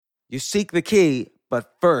You seek the key,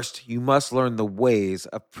 but first you must learn the ways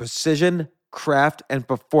of precision, craft, and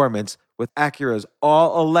performance with Acura's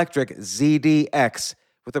all-electric ZDX.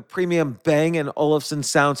 With a premium Bang & Olufsen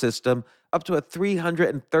sound system, up to a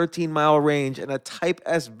 313-mile range, and a Type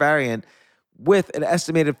S variant with an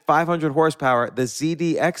estimated 500 horsepower, the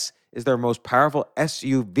ZDX is their most powerful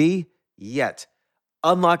SUV yet.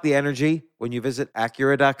 Unlock the energy when you visit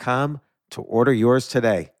Acura.com to order yours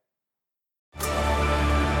today.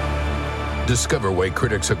 Discover why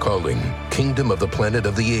critics are calling Kingdom of the Planet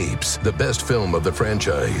of the Apes the best film of the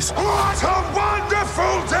franchise. What a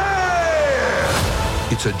wonderful day!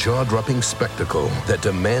 It's a jaw-dropping spectacle that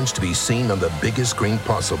demands to be seen on the biggest screen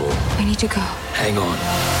possible. We need to go. Hang on.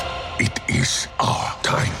 It is our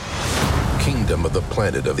time. Kingdom of the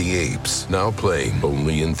Planet of the Apes. Now playing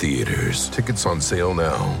only in theaters. Tickets on sale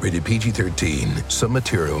now. Rated PG-13. Some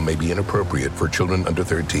material may be inappropriate for children under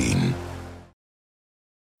 13.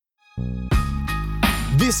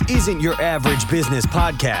 This isn't your average business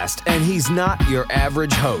podcast, and he's not your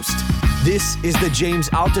average host. This is the James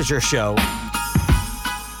Altucher Show.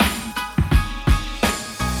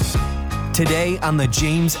 Today on the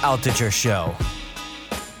James Altucher Show.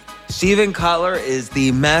 Steven Kotler is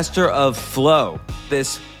the master of flow,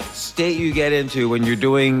 this state you get into when you're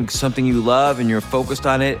doing something you love and you're focused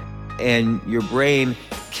on it, and your brain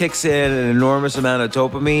kicks in an enormous amount of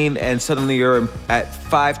dopamine, and suddenly you're at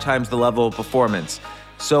 5 times the level of performance.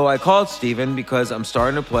 So I called Steven because I'm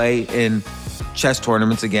starting to play in chess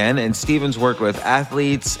tournaments again, and Steven's worked with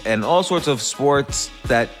athletes and all sorts of sports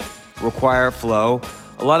that require flow.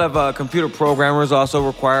 A lot of computer programmers also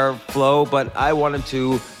require flow, but I wanted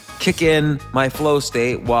to kick in my flow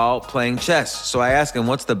state while playing chess. So I asked him,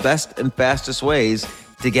 what's the best and fastest ways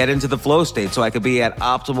to get into the flow state so I could be at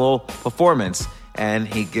optimal performance? And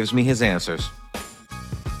he gives me his answers.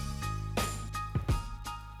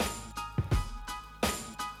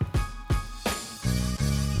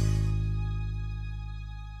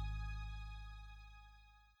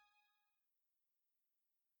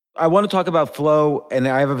 I want to talk about flow, and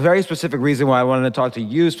I have a very specific reason why I wanted to talk to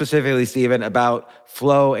you specifically, Steven, about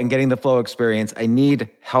flow and getting the flow experience. I need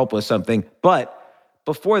help with something. But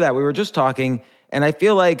before that, we were just talking, and I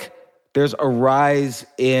feel like there's a rise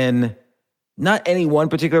in not any one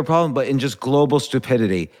particular problem, but in just global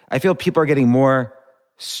stupidity. I feel people are getting more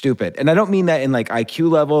stupid. And I don't mean that in like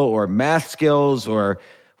IQ level or math skills or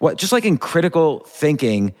what, just like in critical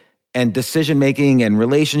thinking and decision-making and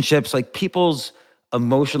relationships, like people's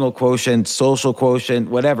emotional quotient, social quotient,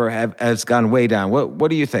 whatever, has gone way down. What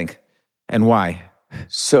do you think, and why?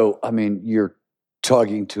 So, I mean, you're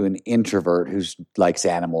talking to an introvert who likes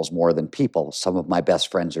animals more than people. Some of my best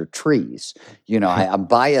friends are trees. You know, I'm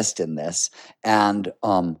biased in this, and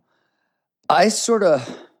I sort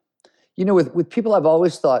of, you know, with people, I've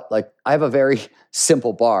always thought, like, I have a very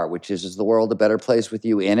simple bar, which is the world a better place with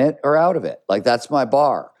you in it or out of it? Like, that's my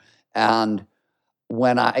bar, and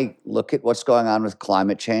when I look at what's going on with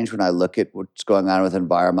climate change, when I look at what's going on with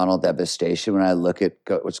environmental devastation, when I look at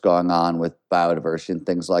what's going on with biodiversity and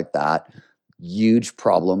things like that, huge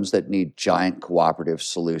problems that need giant cooperative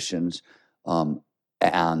solutions,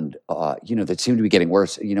 and you know, that seem to be getting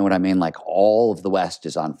worse. You know what I mean? Like, all of the West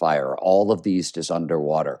is on fire. All of the East is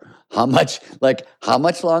underwater. How much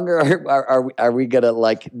longer are we gonna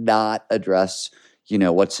like not address, you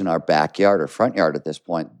know, what's in our backyard or front yard at this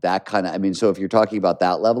point? That kind of, I mean, so if you're talking about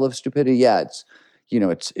that level of stupidity, yeah, it's, you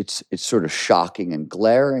know, it's sort of shocking and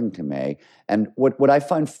glaring to me. And what I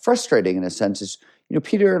find frustrating in a sense is, you know,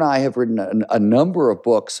 Peter and I have written a number of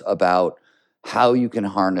books about how you can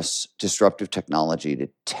harness disruptive technology to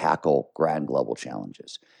tackle grand global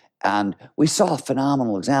challenges. And we saw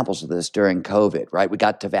phenomenal examples of this during COVID, right? We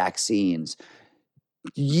got to vaccines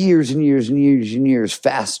years and years and years and years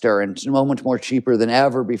faster and so much more cheaper than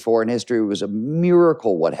ever before in history. It was a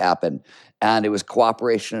miracle what happened. And it was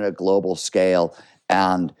cooperation at a global scale.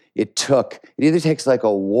 And it either takes like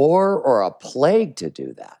a war or a plague to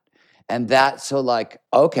do that. And so like,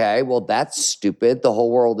 okay, well, that's stupid. The whole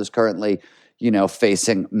world is currently, you know,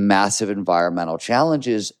 facing massive environmental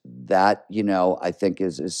challenges that, you know, I think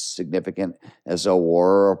is as significant as a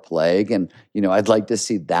war or a plague. And, you know, I'd like to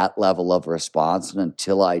see that level of response. And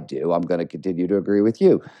until I do, I'm going to continue to agree with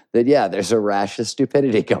you that, yeah, there's a rash of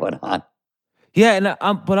stupidity going on. Yeah,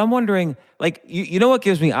 and but I'm wondering, like, you know what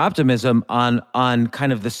gives me optimism on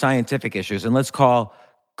kind of the scientific issues, and let's call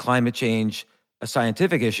climate change a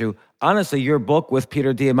scientific issue. Honestly, your book with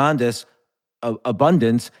Peter Diamandis,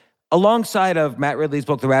 Abundance, alongside of Matt Ridley's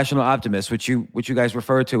book, The Rational Optimist, which you guys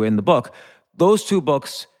refer to in the book, those two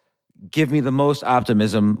books give me the most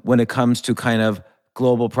optimism when it comes to kind of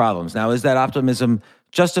global problems. Now, is that optimism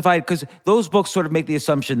justified, because those books sort of make the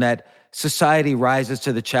assumption that society rises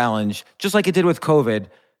to the challenge, just like it did with COVID.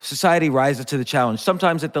 Society rises to the challenge,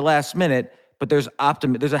 sometimes at the last minute, but there's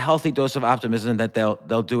a healthy dose of optimism that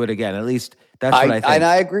they'll do it again. At least that's what I think. And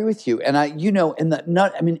I agree with you. And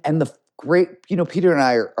the great, Peter and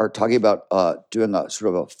I are talking about doing a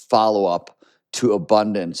sort of a follow-up to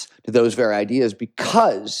abundance, to those very ideas,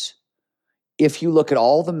 because if you look at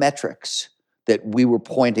all the metrics that we were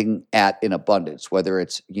pointing at in abundance, whether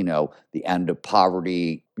it's, the end of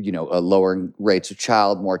poverty, lowering rates of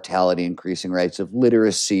child mortality, increasing rates of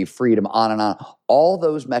literacy, freedom, on and on, all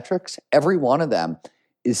those metrics, every one of them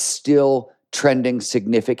is still trending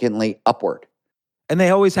significantly upward. And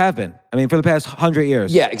they always have been. I mean, for the past 100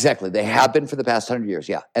 years. Yeah, exactly. They have been for the past 100 years,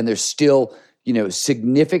 yeah. And they're still,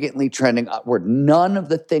 significantly trending upward. None of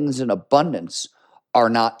the things in abundance are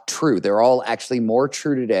not true. They're all actually more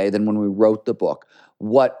true today than when we wrote the book.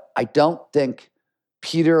 What I don't think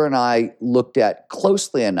Peter and I looked at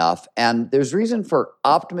closely enough, and there's reason for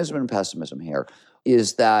optimism and pessimism here,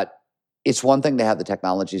 is that it's one thing to have the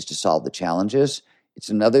technologies to solve the challenges. It's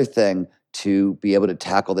another thing to be able to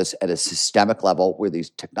tackle this at a systemic level where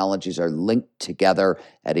these technologies are linked together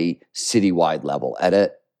at a citywide level, at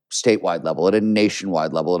a statewide level, at a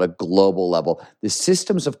nationwide level, at a global level. The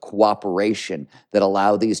systems of cooperation that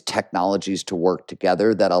allow these technologies to work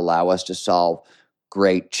together, that allow us to solve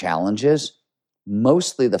great challenges,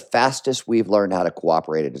 mostly the fastest we've learned how to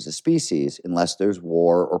cooperate as a species, unless there's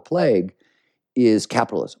war or plague, is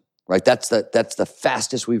capitalism. Right? That's the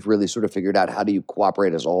fastest we've really sort of figured out how do you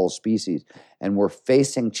cooperate as a whole species. And we're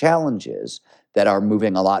facing challenges that are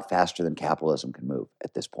moving a lot faster than capitalism can move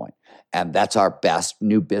at this point. And that's our best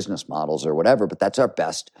new business models or whatever, but that's our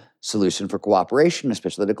best solution for cooperation,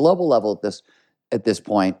 especially at a global level at this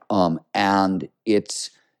point. And it's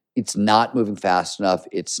not moving fast enough.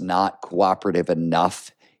 It's not cooperative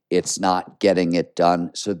enough. It's not getting it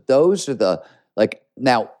done. So those are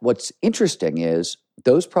now what's interesting is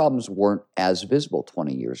those problems weren't as visible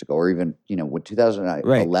 20 years ago, or even, when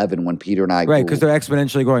 2011, when Peter and I Right, because they're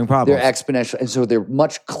exponentially growing problems. They're exponential, and so they're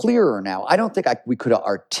much clearer now. I don't think we could have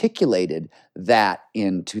articulated that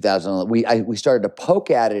in 2011. We started to poke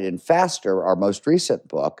at it in Faster, our most recent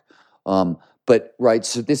book. But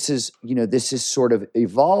so this is sort of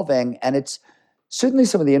evolving, and it's certainly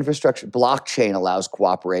some of the infrastructure. Blockchain allows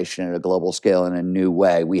cooperation at a global scale in a new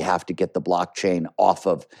way. We have to get the blockchain off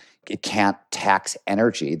of. It can't tax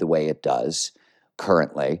energy the way it does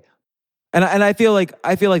currently. And I feel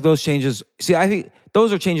like those changes. See, I think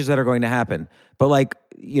those are changes that are going to happen. But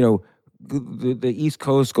the East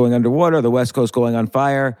Coast going underwater, the West Coast going on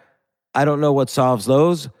fire. I don't know what solves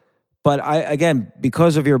those. But again,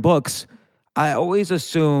 because of your books, I always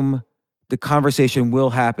assume the conversation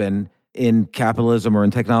will happen in capitalism or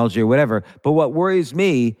in technology or whatever. But what worries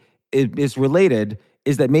me is related.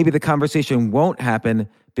 Is that maybe the conversation won't happen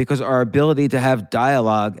because our ability to have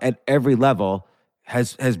dialogue at every level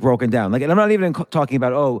has broken down. And I'm not even talking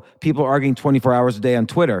about, people arguing 24 hours a day on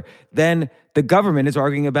Twitter. Then the government is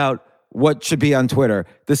arguing about what should be on Twitter.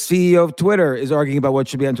 The CEO of Twitter is arguing about what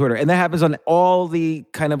should be on Twitter. And that happens on all the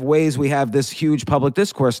kind of ways we have this huge public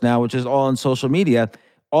discourse now, which is all on social media.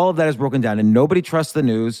 All of that is broken down, and nobody trusts the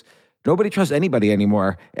news. Nobody trusts anybody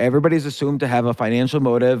anymore. Everybody's assumed to have a financial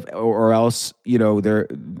motive, or else, they're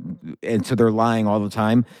lying all the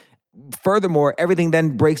time. Furthermore, everything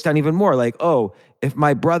then breaks down even more. Like, if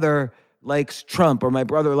my brother likes Trump, or my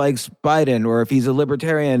brother likes Biden, or if he's a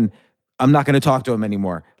libertarian, I'm not going to talk to him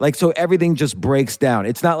anymore. So everything just breaks down.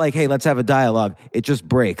 It's not like, hey, let's have a dialogue. It just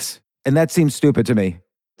breaks. And that seems stupid to me.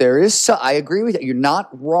 I agree with you. You're not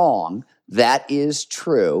wrong. That is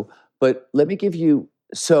true. But let me give you,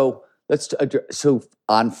 so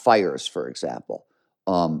on fires, for example,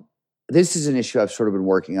 this is an issue I've sort of been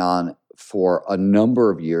working on for a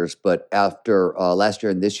number of years. But after last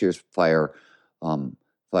year and this year's fires,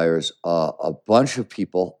 a bunch of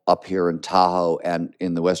people up here in Tahoe and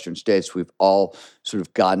in the Western states, we've all sort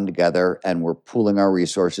of gotten together and we're pooling our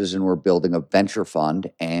resources, and we're building a venture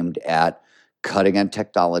fund aimed at cutting-edge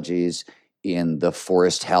technologies in the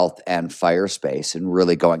forest health and fire space, and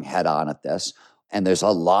really going head on at this. And there's a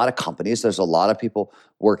lot of companies, there's a lot of people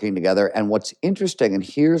working together. And what's interesting, and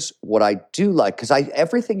here's what I do like, because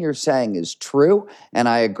everything you're saying is true, and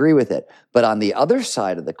I agree with it. But on the other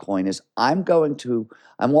side of the coin is I'm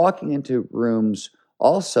walking into rooms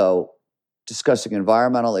also discussing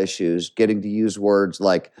environmental issues, getting to use words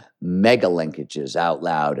like mega linkages out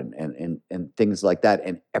loud and things like that.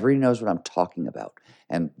 And everybody knows what I'm talking about.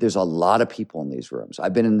 And there's a lot of people in these rooms.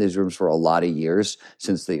 I've been in these rooms for a lot of years,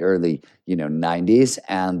 since the early 90s.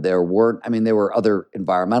 And there were other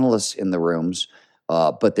environmentalists in the rooms.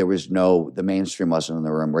 but the mainstream wasn't in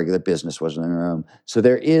the room, regular business wasn't in the room. So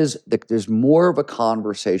there's more of a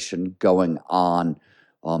conversation going on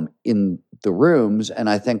in the rooms, and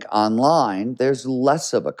I think online there's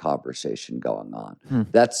less of a conversation going on.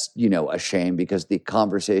 That's a shame, because the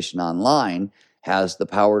conversation online has the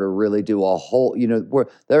power to really do a whole.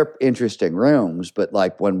 They're interesting rooms, but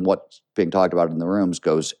like when what's being talked about in the rooms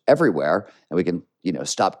goes everywhere, and we can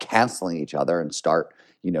stop canceling each other and start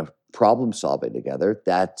problem solving together.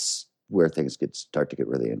 That's where things start to get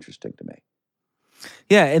really interesting to me.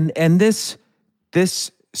 Yeah, and this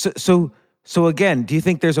so again, do you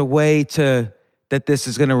think there's a way that this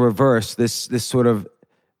is going to reverse this sort of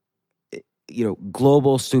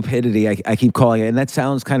global stupidity? I keep calling it, and that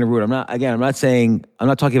sounds kind of rude. I'm not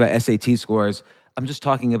talking about SAT scores. I'm just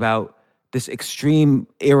talking about this extreme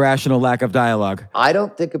irrational lack of dialogue. I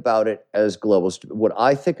don't think about it as global. What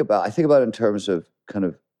I think about it in terms of kind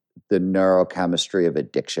of the neurochemistry of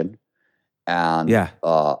addiction, and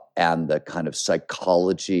the kind of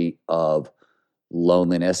psychology of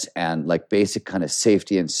loneliness, and like basic kind of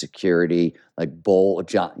safety and security, like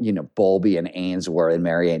Bowlby and Ainsworth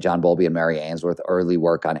and John Bowlby and Mary Ainsworth, early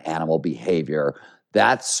work on animal behavior.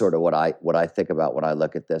 That's sort of what I think about when I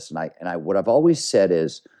look at this. And I what I've always said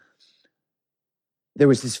is, there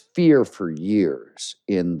was this fear for years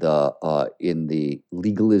in the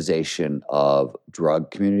legalization of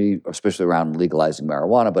drug community, especially around legalizing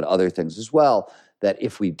marijuana, but other things as well, that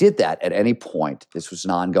if we did that at any point, this was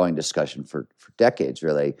an ongoing discussion for decades,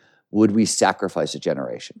 really, would we sacrifice a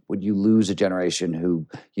generation? Would you lose a generation who,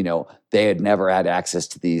 they had never had access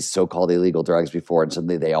to these so-called illegal drugs before, and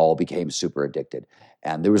suddenly they all became super addicted?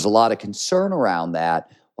 And there was a lot of concern around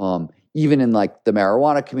that, even in like the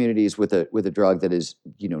marijuana communities with a drug that is,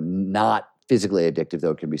 not physically addictive,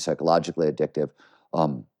 though it can be psychologically addictive.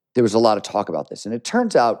 There was a lot of talk about this. And it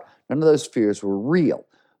turns out none of those fears were real.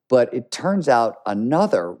 But it turns out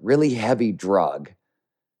another really heavy drug,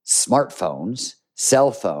 smartphones,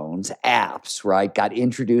 cell phones, apps, right, got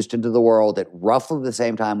introduced into the world at roughly the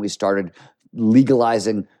same time we started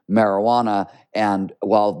legalizing marijuana. And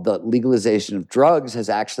while the legalization of drugs has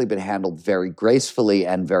actually been handled very gracefully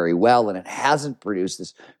and very well, and it hasn't produced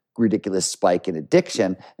this ridiculous spike in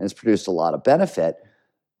addiction, and it's produced a lot of benefit,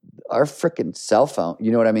 our freaking cell phone,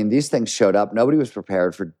 you know what I mean? These things showed up. Nobody was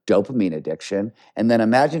prepared for dopamine addiction. And then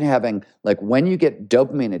imagine having, like, when you get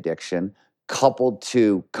dopamine addiction coupled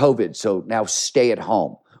to COVID, so now stay at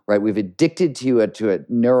home, right? We've addicted to a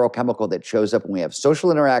neurochemical that shows up when we have social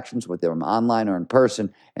interactions with them online or in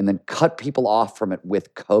person, and then cut people off from it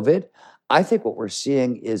with COVID. I think what we're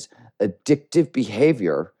seeing is addictive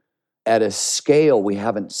behavior at a scale we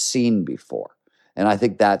haven't seen before. And I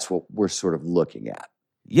think that's what we're sort of looking at.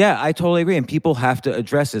 Yeah, I totally agree. And people have to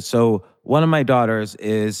address it. So one of my daughters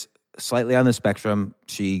is slightly on the spectrum.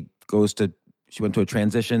 She went to a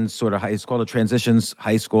transitions sort of it's called a transitions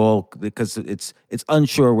high school, because it's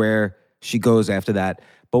unsure where she goes after that.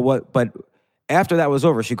 But after that was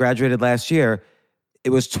over, she graduated last year.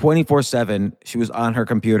 It was 24/7. She was on her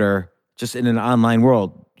computer, just in an online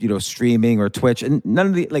world, streaming or Twitch. And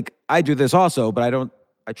none of I do this also, but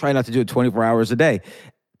I try not to do it 24 hours a day.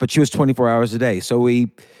 But she was 24 hours a day. So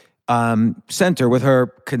we sent her, with her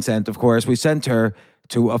consent, of course, we sent her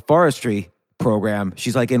to a forestry program.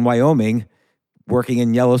 She's like in Wyoming, working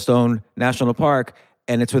in Yellowstone National Park.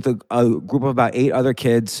 And it's with a group of about 8 other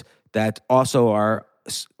kids that also are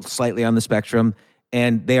slightly on the spectrum.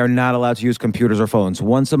 And they are not allowed to use computers or phones.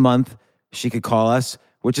 Once a month, she could call us,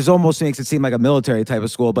 which is almost makes it seem like a military type of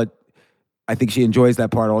school, but I think she enjoys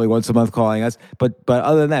that part, only once a month calling us. But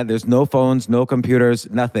other than that, there's no phones, no computers,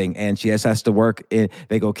 nothing. And she has to work.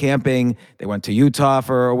 They go camping. They went to Utah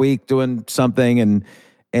for a week doing something,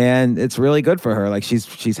 and it's really good for her. Like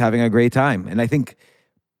she's having a great time. And I think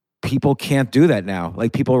people can't do that now.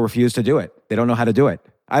 Like people refuse to do it. They don't know how to do it.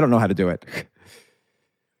 I don't know how to do it.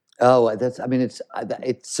 Oh,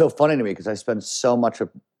 it's so funny to me, because I spend so much of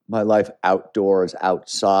my life outdoors,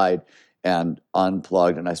 outside, and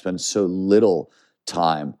unplugged, and I spend so little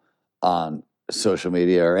time on social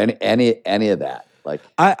media or any of that. Like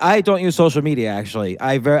I don't use social media, actually.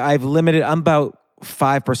 I've limited. I'm about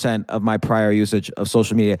 5% of my prior usage of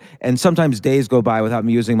social media, and sometimes days go by without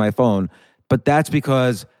me using my phone. But that's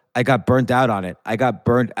because I got burnt out on it. I got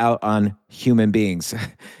burnt out on human beings,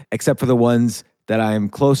 except for the ones that I'm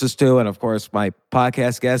closest to, and of course my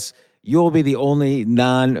podcast guests. You'll be the only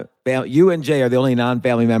you and Jay are the only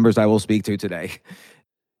non-family members I will speak to today.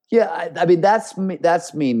 Yeah, I mean, that's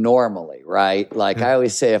me normally, right? Like I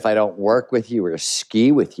always say, if I don't work with you or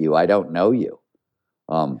ski with you, I don't know you,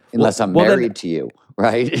 unless I'm married to you,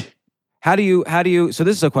 right? How do you, so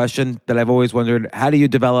this is a question that I've always wondered, how do you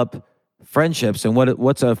develop friendships, and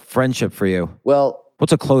what's a friendship for you? Well,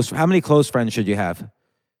 How many close friends should you have?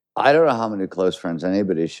 I don't know how many close friends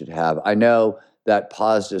anybody should have. I know that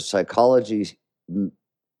positive psychology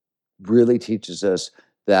really teaches us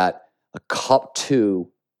that a cup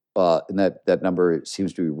two, and that number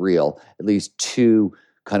seems to be real, at least two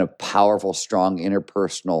kind of powerful, strong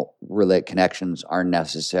interpersonal connections are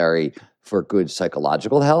necessary for good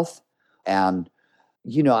psychological health. And,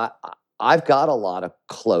 I've got a lot of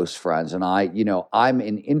close friends, and I'm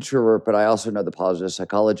an introvert, but I also know the positive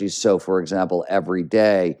psychology. So, for example, every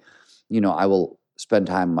day, I will spend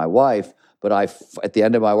time with my wife, but at the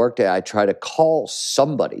end of my workday, I try to call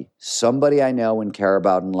somebody I know and care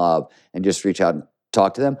about and love, and just reach out and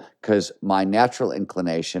talk to them, because my natural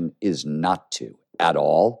inclination is not to at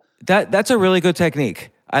all. That's a really good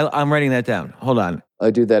technique. I'm writing that down. Hold on. I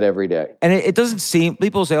do that every day. And it doesn't seem,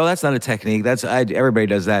 people say, oh, that's not a technique. Everybody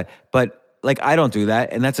does that. But I don't do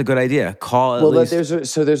that. And that's a good idea. Call at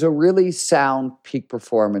least. There's a really sound peak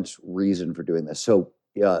performance reason for doing this. So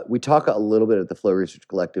we talk a little bit at the Flow Research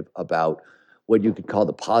Collective about what you could call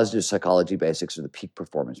the positive psychology basics or the peak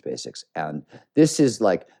performance basics. And this is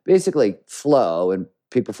like basically flow and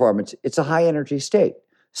peak performance. It's a high energy state.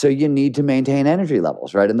 So you need to maintain energy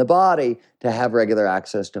levels, right, in the body to have regular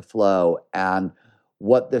access to flow. And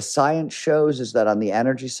what the science shows is that on the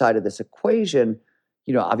energy side of this equation,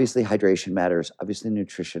 obviously hydration matters, obviously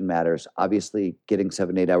nutrition matters, obviously getting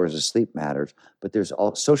 7 to 8 hours of sleep matters, but there's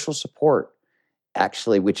all social support,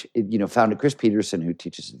 actually, which, founded Chris Peterson, who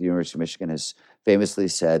teaches at the University of Michigan, has famously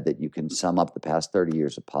said that you can sum up the past 30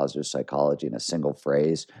 years of positive psychology in a single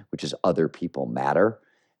phrase, which is other people matter.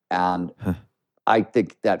 And I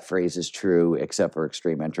think that phrase is true, except for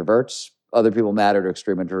extreme introverts. Other people matter to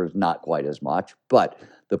extreme introverts, not quite as much. But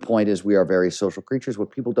the point is, we are very social creatures. What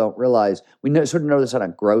people don't realize, sort of know this on a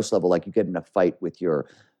gross level, like you get in a fight with your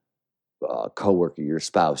coworker, your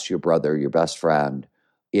spouse, your brother, your best friend.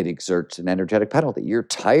 It exerts an energetic penalty. You're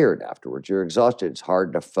tired afterwards. You're exhausted. It's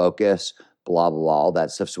hard to focus, blah, blah, blah, all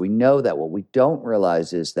that stuff. So we know that. What we don't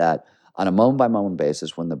realize is that on a moment-by-moment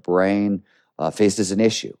basis, when the brain faces an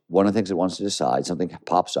issue, one of the things it wants to decide, something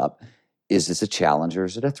pops up, is this a challenge or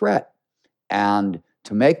is it a threat? And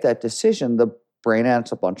to make that decision, the brain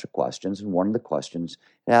asks a bunch of questions. And one of the questions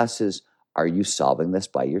it asks is, are you solving this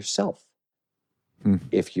by yourself?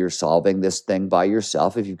 If you're solving this thing by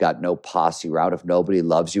yourself, if you've got no posse around, if nobody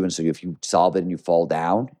loves you, and so if you solve it and you fall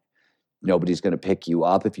down, nobody's going to pick you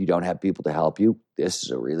up. If you don't have people to help you, this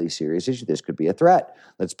is a really serious issue. This could be a threat.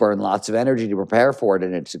 Let's burn lots of energy to prepare for it,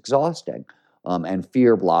 and it's exhausting. And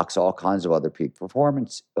fear blocks all kinds of other peak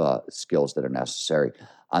performance skills that are necessary.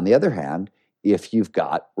 On the other hand, if you've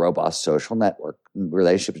got robust social network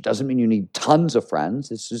relationships, it doesn't mean you need tons of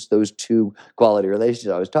friends. It's just those two quality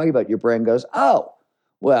relationships I was talking about. Your brain goes, oh,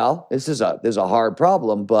 well, there's a hard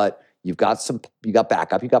problem, but you got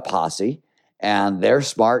backup, you got posse, and they're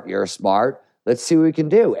smart, you're smart. Let's see what we can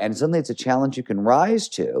do. And suddenly it's a challenge you can rise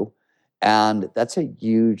to. And that's a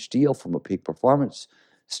huge deal from a peak performance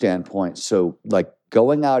standpoint. So like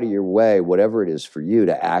going out of your way, whatever it is for you,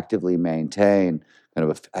 to actively maintain kind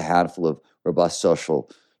of a handful of robust social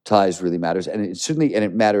ties really matters. And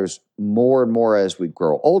it matters more and more as we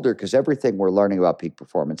grow older, because everything we're learning about peak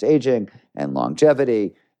performance aging and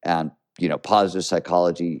longevity and, positive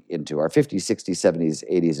psychology into our 50s, 60s, 70s,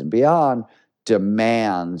 80s, and beyond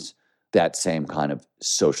demands that same kind of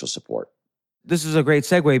social support. This is a great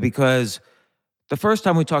segue, because the first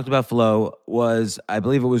time we talked about flow was, I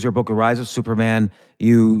believe it was your book, A Rise of Superman.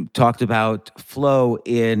 You talked about flow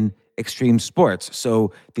in extreme sports.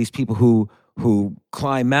 So these people who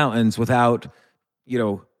climb mountains without,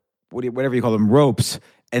 whatever you call them, ropes,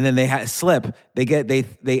 and then they slip,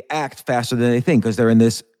 they act faster than they think, because they're in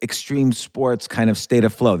this extreme sports kind of state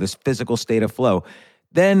of flow, this physical state of flow.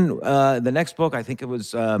 Then the next book, I think it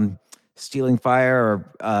was Stealing Fire,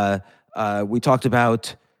 or we talked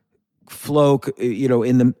about flow,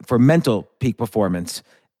 for mental peak performance.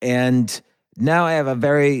 And now I have a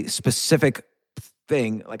very specific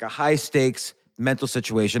thing, like a high stakes mental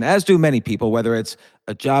situation, as do many people, whether it's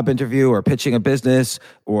a job interview or pitching a business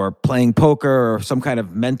or playing poker or some kind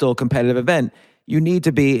of mental competitive event. You need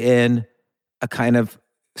to be in a kind of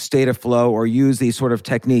state of flow or use these sort of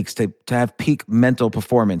techniques to have peak mental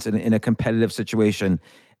performance in a competitive situation.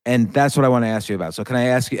 And that's what I want to ask you about. So can I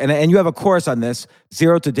ask you, and you have a course on this,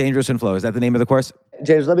 Zero to Dangerous in Flow. Is that the name of the course?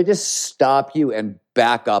 James, let me just stop you and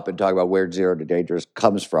back up and talk about where Zero to Dangerous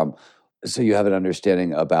comes from, so you have an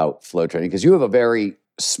understanding about flow training, because you have a very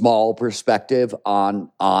small perspective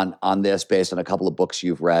on this based on a couple of books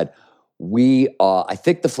you've read. I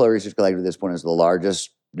think the Flow Research Collective at this point is the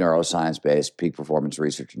largest neuroscience-based peak performance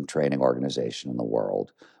research and training organization in the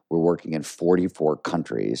world. We're working in 44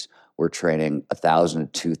 countries. We're training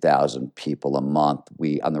 1,000 to 2,000 people a month.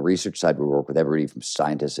 On the research side, we work with everybody from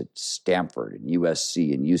scientists at Stanford and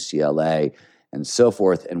USC and UCLA and so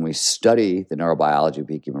forth. And we study the neurobiology of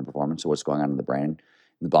peak human performance, so what's going on in the brain, in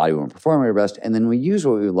the body when we're performing our best. And then we use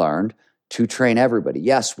what we learned to train everybody.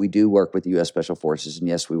 Yes, we do work with the U.S. Special Forces, and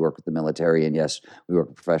yes, we work with the military, and yes, we work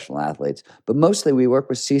with professional athletes. But mostly we work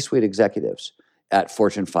with C-suite executives at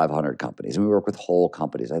Fortune 500 companies, and we work with whole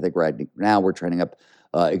companies. I think right now we're training up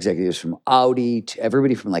executives from Audi to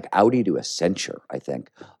everybody from like Audi to Accenture, I think,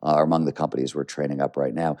 are among the companies we're training up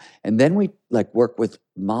right now. And then we like work with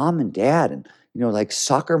mom and dad and, like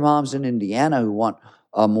soccer moms in Indiana who want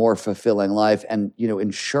a more fulfilling life, and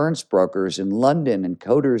insurance brokers in London and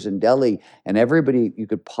coders in Delhi and everybody you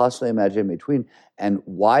could possibly imagine in between. And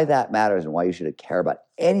why that matters and why you should care about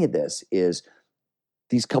any of this is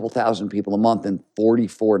these couple thousand people a month in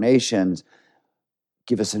 44 nations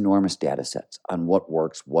give us enormous data sets on what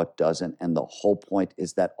works, what doesn't. And the whole point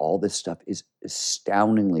is that all this stuff is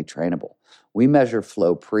astoundingly trainable. We measure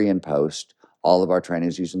flow pre and post all of our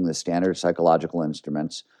trainings using the standard psychological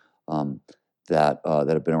instruments that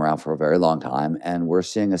have been around for a very long time, and we're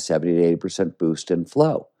seeing a 70 to 80% boost in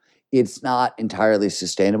flow. It's not entirely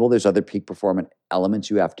sustainable. There's other peak performance elements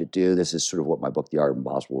you have to do. This is sort of what my book, The Art of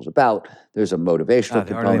Impossible, is about. There's a motivational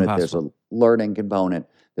component. There's a learning component.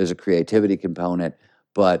 There's a creativity component.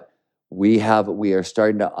 But we are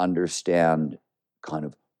starting to understand kind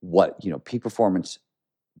of what, peak performance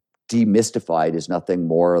demystified is nothing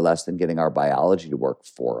more or less than getting our biology to work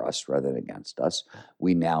for us rather than against us.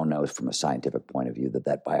 We now know from a scientific point of view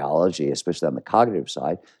that biology, especially on the cognitive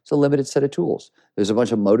side, is a limited set of tools. There's a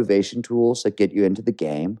bunch of motivation tools that get you into the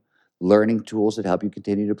game, learning tools that help you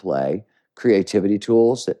continue to play, creativity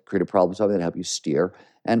tools that create a problem solving that help you steer,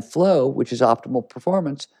 and flow, which is optimal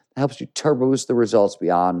performance, that helps you turbo boost the results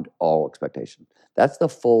beyond all expectation. That's the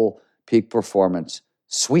full peak performance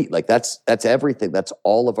suite. Like that's everything. That's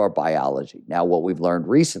all of our biology. Now, what we've learned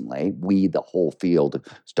recently, the whole field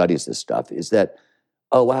studies this stuff, is that,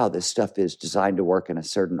 oh, wow, this stuff is designed to work in a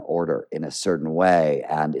certain order, in a certain way.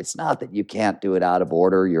 And it's not that you can't do it out of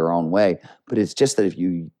order your own way, but it's just that if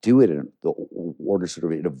you do it in the order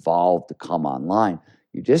sort of it evolved to come online,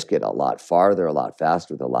 you just get a lot farther, a lot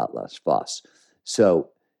faster with a lot less fuss. So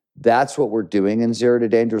that's what we're doing in Zero to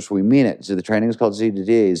Dangerous. We mean it. So the training is called Z to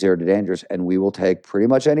D, Zero to Dangerous, and we will take pretty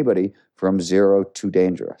much anybody from zero to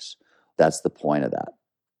dangerous. That's the point of that.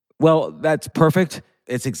 Well, that's perfect.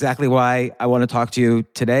 It's exactly why I want to talk to you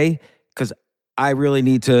today, because I really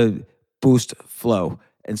need to boost flow.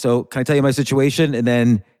 And so can I tell you my situation? And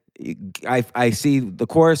then I see the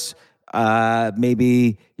course.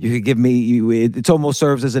 Maybe you could give me, it almost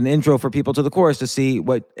serves as an intro for people to the course to see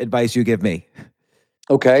what advice you give me.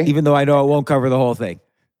 Okay. Even though I know it won't cover the whole thing.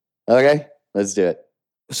 Okay, let's do it.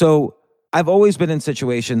 So I've always been in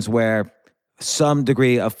situations where some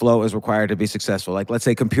degree of flow is required to be successful. Like, let's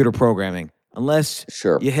say computer programming. Unless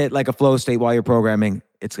you hit like a flow state while you're programming,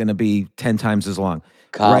 it's going to be 10 times as long.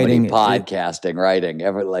 Comedy, podcasting, writing,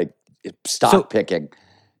 stock picking.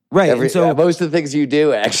 Right. Most of the things you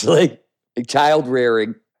do, actually. Child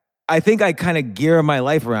rearing. I think I kind of gear my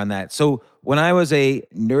life around that. So when I was a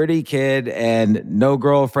nerdy kid and no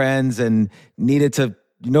girlfriends and needed to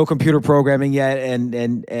no computer programming yet,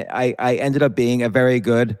 and I ended up being a very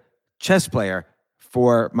good chess player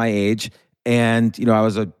for my age. And I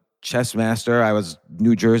was a chess master. I was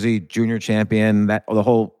New Jersey junior champion. That the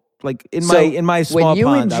whole in my small when you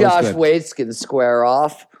pond, and Josh Waitzkin square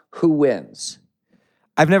off, who wins?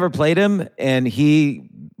 I've never played him, and he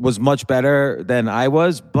was much better than I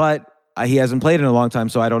was, but he hasn't played in a long time,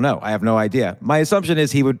 so I don't know. I have no idea. My assumption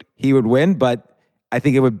is he would win, but I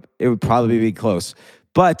think it would probably be close.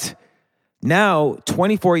 But now,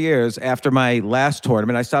 24 years after my last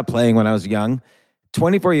tournament, I stopped playing when I was young.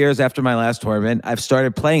 24 years after my last tournament, I've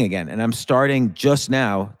started playing again, and I'm starting just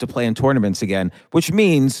now to play in tournaments again, which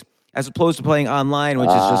means, as opposed to playing online, which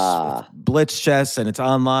is just blitz chess and it's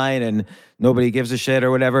online and nobody gives a shit or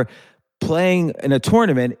whatever, playing in a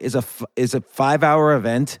tournament is a 5-hour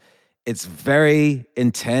event. It's very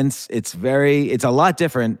intense. It's a lot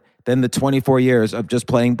different than the 24 years of just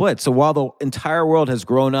playing blitz. So while the entire world has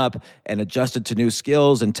grown up and adjusted to new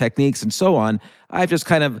skills and techniques and so on, I've just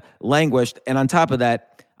kind of languished. And on top of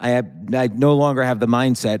that, I no longer have the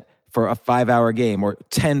mindset for a 5-hour game or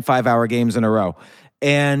 10 5-hour games in a row.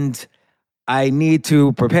 And I need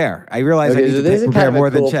to prepare. I realize I need to prepare more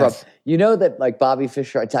than chess. You know that like Bobby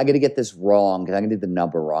Fischer, I'm going to get this wrong because I'm going to get the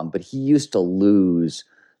number wrong, but he used to lose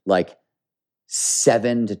like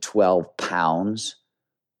 7 to 12 pounds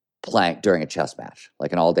playing during a chess match,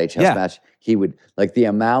 like an all-day chess match. He would, like, the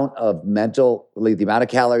amount of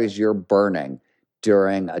calories you're burning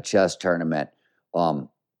during a chess tournament,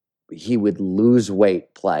 he would lose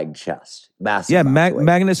weight playing chess. Massive. Yeah,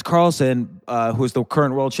 Magnus Carlsen, who's the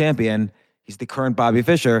current world champion, he's the current Bobby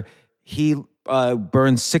Fischer. He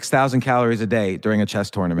burns 6,000 calories a day during a chess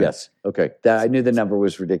tournament. Yes. Okay. I knew the number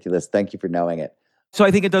was ridiculous. Thank you for knowing it. So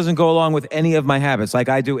I think it doesn't go along with any of my habits. Like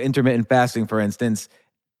I do intermittent fasting, for instance.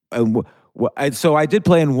 So I did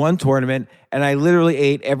play in one tournament, and I literally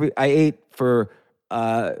ate for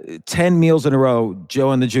 10 meals in a row,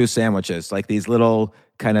 Joe and the Juice sandwiches, like these little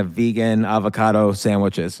kind of vegan avocado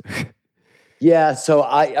sandwiches. Yeah. So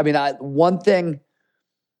I mean, one thing,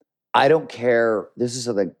 I don't care. This is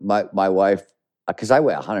something my wife, because I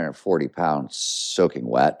weigh 140 pounds soaking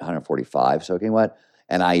wet, 145 soaking wet,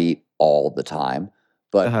 and I eat all the time.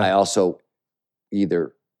 But I also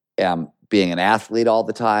either am being an athlete all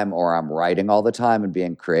the time, or I'm writing all the time and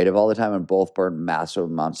being creative all the time, and both burn massive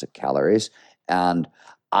amounts of calories. And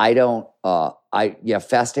I don't,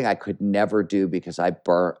 fasting I could never do because I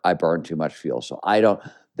burn too much fuel. So I don't.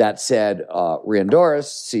 That said, Rian Doris,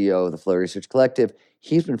 CEO of the Flow Research Collective,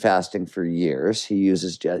 he's been fasting for years. He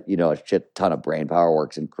uses, a shit ton of brain power,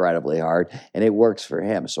 works incredibly hard, and it works for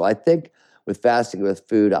him. So I think with fasting, with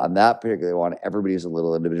food, on that particular one, everybody's a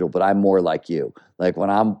little individual, but I'm more like you. Like when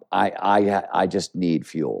I just need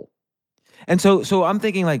fuel. And so I'm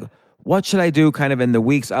thinking, like, what should I do kind of in the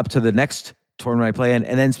weeks up to the next tournament I play in?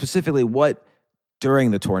 And then specifically what during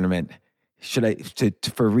the tournament should I,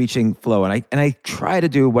 for reaching flow? And I try to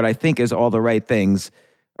do what I think is all the right things,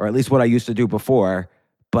 or at least what I used to do before,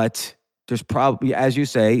 but there's probably, as you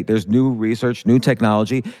say, there's new research, new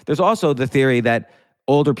technology. There's also the theory that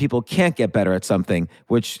older people can't get better at something,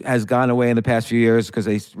 which has gone away in the past few years because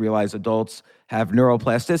they realize adults have more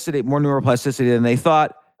neuroplasticity than they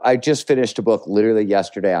thought. I just finished a book literally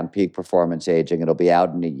yesterday on peak performance aging. It'll be out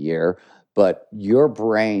in a year, but your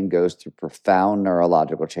brain goes through profound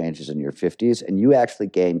neurological changes in your 50s, and you actually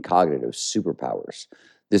gain cognitive superpowers.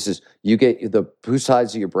 You get the two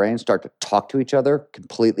sides of your brain start to talk to each other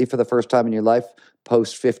completely for the first time in your life.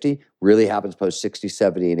 Post 50 really happens post 60,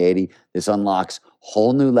 70, and 80. This unlocks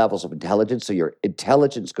whole new levels of intelligence. So your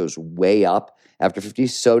intelligence goes way up after 50.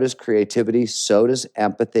 So does creativity. So does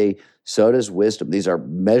empathy. So does wisdom. These are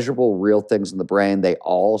measurable, real things in the brain. They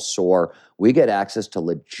all soar. We get access to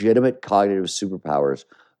legitimate cognitive superpowers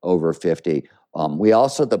over 50.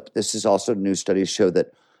 This is also new studies show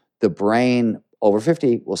that the brain over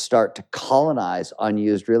 50 will start to colonize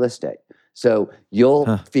unused real estate. So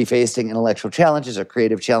you'll be facing intellectual challenges or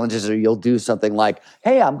creative challenges, or you'll do something like,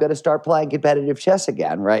 hey, I'm going to start playing competitive chess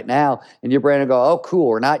again right now. And your brain will go, oh,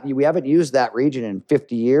 cool. We haven't used that region in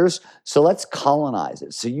 50 years. So let's colonize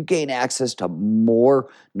it. So you gain access to more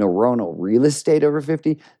neuronal real estate over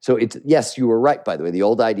 50. So yes, you were right, by the way. The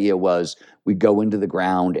old idea was we go into the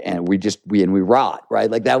ground and we rot, right?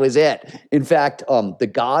 Like that was it. In fact, the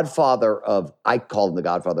godfather of, I call him the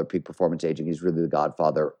godfather of peak performance aging. He's really the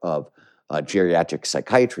godfather of geriatric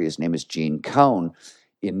psychiatry. His name is Gene Cohn.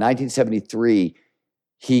 In 1973,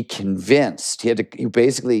 he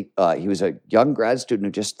was a young grad student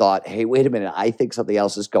who just thought, hey, wait a minute, I think something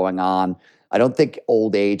else is going on. I don't think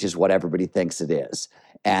old age is what everybody thinks it is.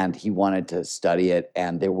 And he wanted to study it,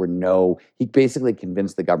 and he basically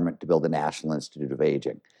convinced the government to build a National Institute of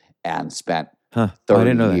Aging and spent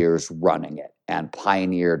 30 years running it and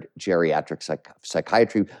pioneered geriatric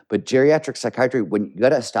psychiatry. But geriatric psychiatry, you got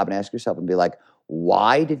to stop and ask yourself and be like,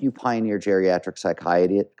 why did you pioneer geriatric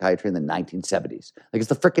psychiatry in the 1970s? Like, it's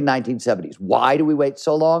the freaking 1970s. Why do we wait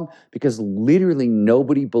so long? Because literally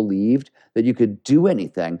nobody believed that you could do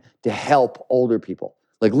anything to help older people.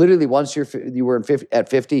 Like literally once you were at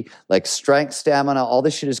 50, like strength, stamina, all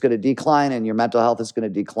this shit is going to decline and your mental health is going to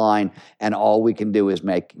decline. And all we can do is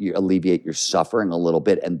alleviate your suffering a little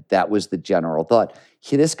bit. And that was the general thought.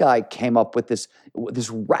 This guy came up with this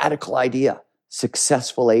radical idea,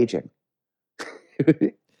 successful aging.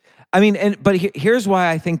 I mean, but here's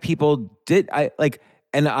why I think people I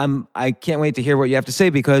can't wait to hear what you have to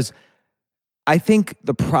say, because I think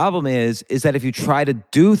the problem is that if you try to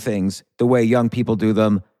do things the way young people do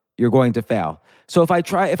them, you're going to fail. So if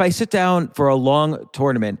I sit down for a long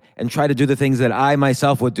tournament and try to do the things that I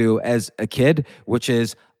myself would do as a kid, which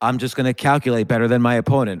is I'm just going to calculate better than my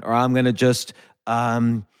opponent, or I'm going to just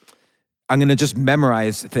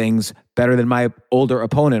memorize things better than my older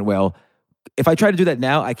opponent will. If I try to do that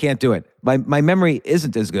now, I can't do it. My memory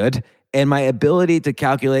isn't as good, and my ability to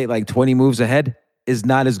calculate like 20 moves ahead is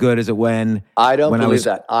not as good as it when I don't when I believe was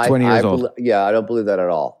that. 20 years old. Yeah, I don't believe that at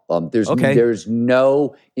all. Okay. There's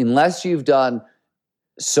no, unless you've done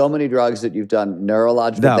so many drugs that you've done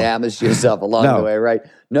neurological damage to yourself along the way, right?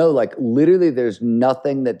 No, like literally there's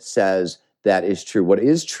nothing that says that is true. What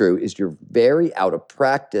is true is you're very out of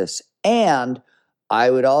practice. And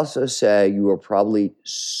I would also say you are probably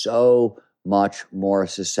so much more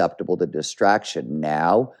susceptible to distraction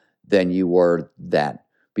now than you were then.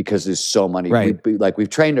 Because there's so many, we've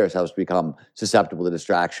trained ourselves to become susceptible to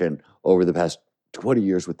distraction over the past 20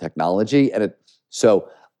 years with technology. And so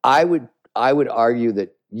I would argue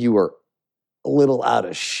that you were a little out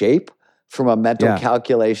of shape from a mental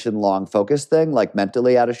calculation, long focus thing, like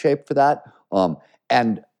mentally out of shape for that.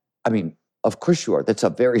 And I mean, of course you are. That's a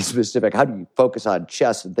very specific, how do you focus on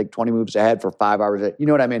chess and think 20 moves ahead for 5 hours? You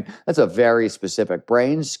know what I mean? That's a very specific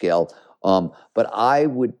brain skill. But I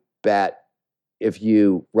would bet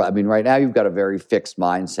right now you've got a very fixed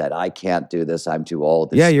mindset. I can't do this. I'm too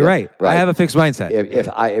old. Yeah, you're right. I have a fixed mindset.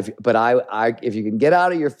 If you can get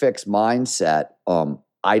out of your fixed mindset,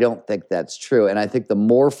 I don't think that's true. And I think the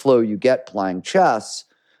more flow you get playing chess,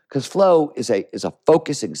 because flow is a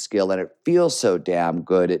focusing skill and it feels so damn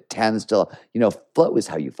good. It tends to, flow is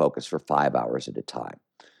how you focus for 5 hours at a time.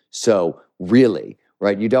 So really,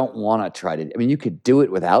 right, you don't want to try to, you could do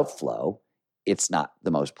it without flow. It's not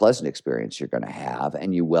the most pleasant experience you're going to have,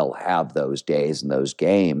 and you will have those days and those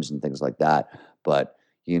games and things like that. But,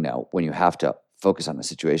 when you have to focus on a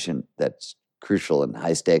situation that's crucial and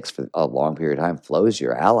high stakes for a long period of time, flow is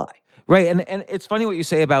your ally. Right. And it's funny what you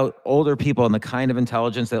say about older people and the kind of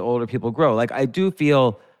intelligence that older people grow. Like, I do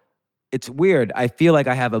feel it's weird. I feel like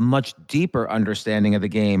I have a much deeper understanding of the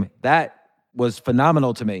game. That was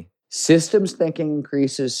phenomenal to me. Systems thinking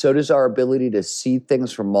increases, so does our ability to see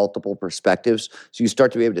things from multiple perspectives. So you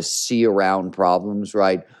start to be able to see around problems,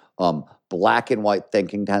 right? Black and white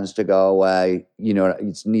thinking tends to go away.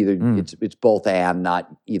 It's neither. It's both and,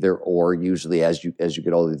 not either or. Usually, as you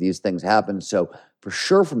get older, these things happen. So for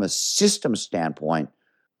sure, from a system standpoint,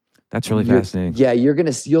 that's really fascinating. Yeah,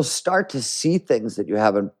 you'll start to see things that you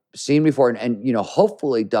haven't seen before, and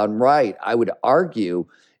hopefully done right. I would argue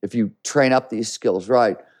if you train up these skills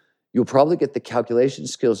right, you'll probably get the calculation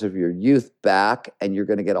skills of your youth back, and you're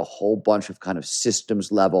going to get a whole bunch of kind of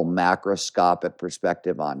systems level macroscopic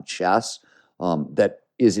perspective on chess that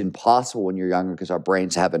is impossible when you're younger because our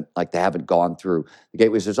brains haven't gone through the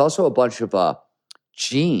gateways. There's also a bunch of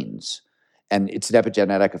genes, and it's an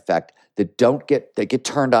epigenetic effect that get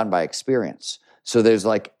turned on by experience. So there's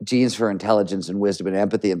like genes for intelligence and wisdom and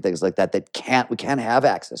empathy and things like that we can't have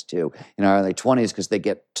access to in our early 20s because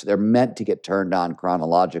they're meant to get turned on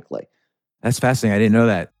chronologically. That's fascinating. I didn't know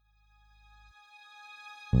that.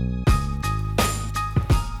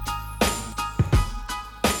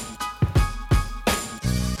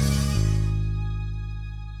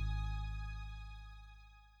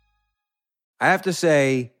 I have to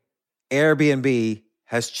say, Airbnb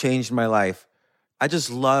has changed my life. I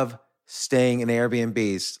just love staying in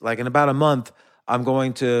Airbnbs. Like, in about a month, I'm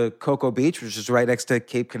going to Cocoa Beach, which is right next to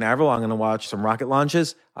Cape Canaveral. I'm going to watch some rocket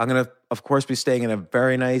launches. I'm going to, of course, be staying in a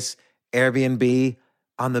very nice Airbnb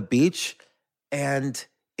on the beach. And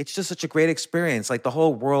it's just such a great experience. Like, the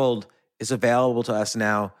whole world is available to us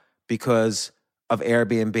now because of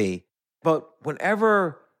Airbnb. But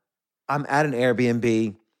whenever I'm at an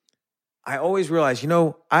Airbnb, I always realize,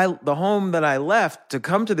 the home that I left to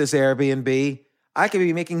come to this Airbnb, I could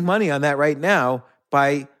be making money on that right now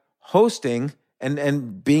by hosting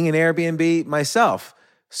and being an Airbnb myself.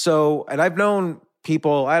 So, and I've known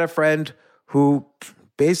people, I had a friend who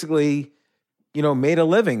basically, made a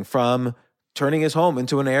living from turning his home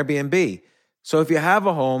into an Airbnb. So if you have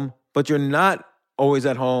a home, but you're not always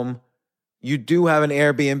at home, you do have an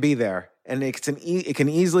Airbnb there. And it can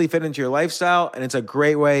easily fit into your lifestyle, and it's a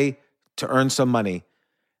great way to earn some money.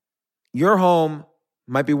 Your home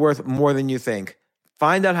might be worth more than you think.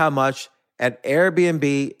 Find out how much at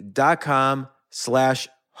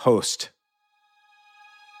airbnb.com/host.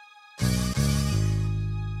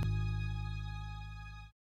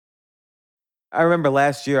 I remember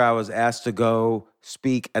last year I was asked to go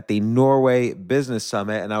speak at the Norway Business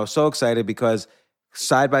Summit, and I was so excited because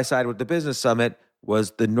side by side with the Business Summit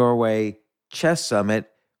was the Norway Chess Summit,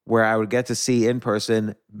 where I would get to see in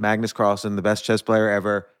person Magnus Carlsen, the best chess player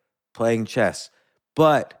ever, playing chess.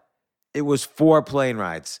 But it was 4 plane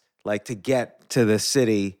rides, like, to get to the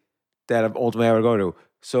city that ultimately I would go to.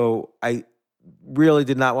 So I really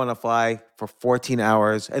did not want to fly for 14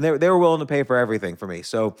 hours, and they were willing to pay for everything for me.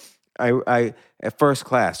 So I at first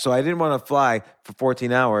class. So I didn't want to fly for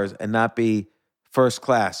 14 hours and not be first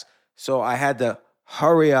class. So I had to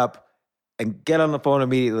hurry up and get on the phone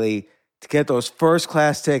immediately to get those first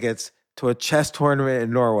class tickets to a chess tournament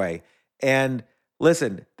in Norway. And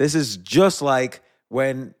listen, this is just like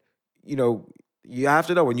when, you have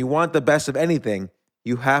to know when you want the best of anything,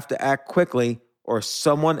 you have to act quickly or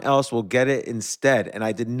someone else will get it instead. And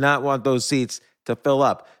I did not want those seats to fill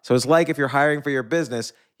up. So it's like if you're hiring for your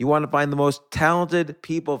business, you want to find the most talented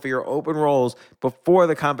people for your open roles before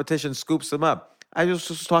the competition scoops them up. I just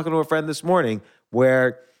was talking to a friend this morning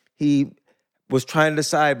where he was trying to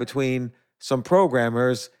decide between some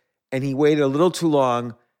programmers and he waited a little too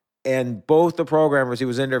long, and both the programmers he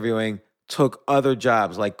was interviewing took other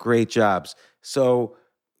jobs, like great jobs. So,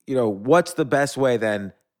 what's the best way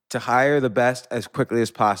then to hire the best as quickly as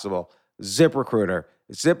possible? ZipRecruiter.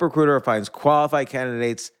 ZipRecruiter finds qualified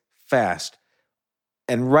candidates fast.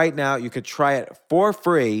 And right now you could try it for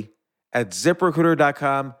free at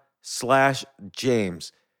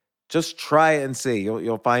ZipRecruiter.com/James. Just try it and see.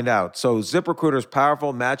 You'll find out. So ZipRecruiter's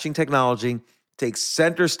powerful matching technology takes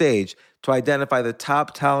center stage to identify the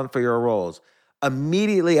top talent for your roles.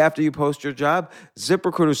 Immediately after you post your job,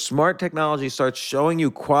 ZipRecruiter's smart technology starts showing you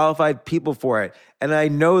qualified people for it. And I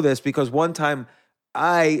know this because one time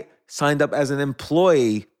I signed up as an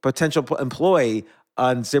potential employee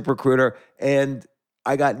on ZipRecruiter, and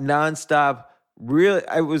I got nonstop.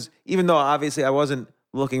 Even though obviously I wasn't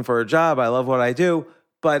looking for a job, I love what I do,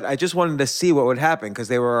 but I just wanted to see what would happen because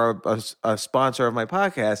they were a sponsor of my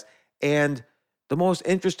podcast. And the most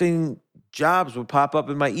interesting jobs would pop up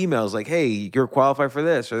in my emails like, hey, you're qualified for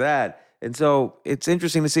this or that. And so it's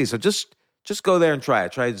interesting to see. So just go there and try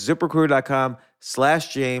it. Try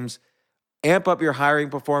ZipRecruiter.com/James. Amp up your hiring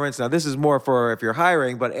performance. Now, this is more for if you're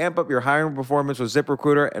hiring, but amp up your hiring performance with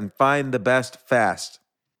ZipRecruiter and find the best fast.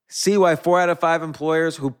 See why 4 out of 5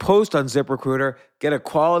 employers who post on ZipRecruiter get a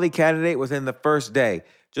quality candidate within the first day.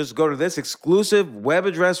 Just go to this exclusive web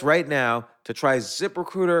address right now to try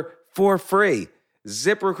ZipRecruiter for free.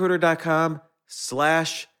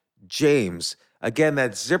 ZipRecruiter.com/James. Again,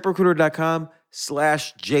 that's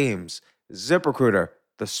ZipRecruiter.com/James. ZipRecruiter,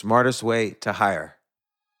 the smartest way to hire.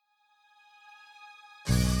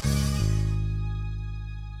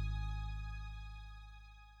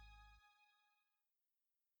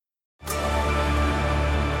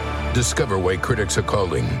 Discover why critics are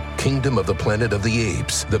calling Kingdom of the Planet of the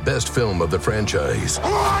Apes the best film of the franchise.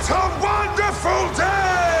 What a wonderful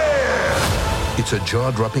day! It's a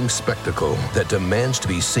jaw-dropping spectacle that demands to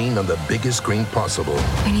be seen on the biggest screen possible.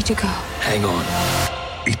 We need to go. Hang on.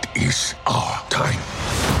 It is our time.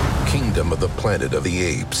 Kingdom of the Planet of the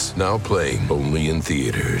Apes, now playing only in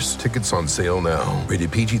theaters. Tickets on sale now.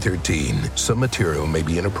 Rated PG-13. Some material may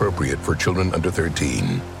be inappropriate for children under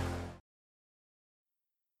 13.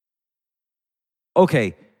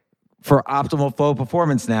 Okay, for optimal flow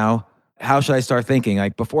performance now, how should I start thinking?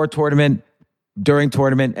 Like before tournament, during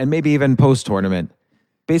tournament, and maybe even post-tournament.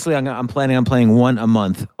 Basically, I'm planning on playing one a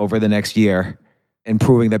month over the next year and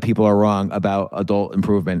proving that people are wrong about adult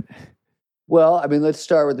improvement. Well, I mean, let's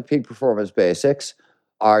start with the peak performance basics.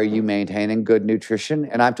 Are you maintaining good nutrition?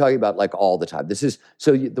 And I'm talking about like all the time.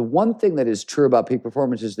 The one thing that is true about peak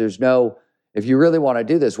performance is if you really want to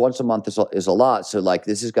do this, once a month is a lot. So like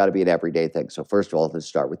this has got to be an everyday thing. So first of all, let's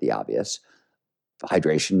start with the obvious.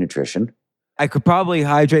 Hydration, nutrition. I could probably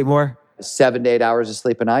hydrate more. 7 to 8 hours of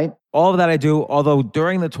sleep a night. All of that I do, although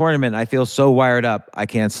during the tournament, I feel so wired up, I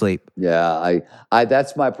can't sleep. Yeah, I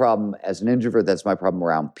that's my problem as an introvert. That's my problem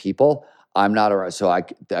around people. I'm not around, so I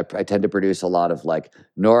tend to produce a lot of like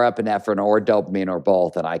norepinephrine or dopamine or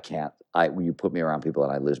both, and I can't. When you put me around people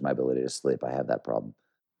and I lose my ability to sleep, I have that problem.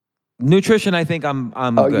 Nutrition, I think I'm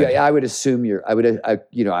good. Yeah, I would assume I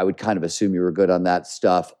would kind of assume you were good on that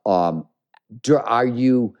stuff. Are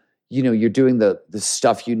you, you're doing the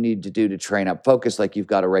stuff you need to do to train up focus, like you've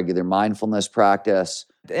got a regular mindfulness practice.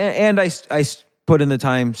 And I put in the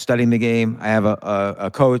time studying the game. I have a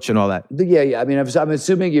coach and all that. Yeah. I mean, I'm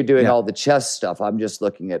assuming you're doing all the chess stuff. I'm just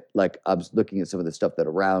looking at some of the stuff that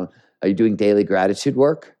around. Are you doing daily gratitude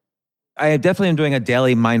work? I definitely am doing a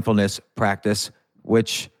daily mindfulness practice,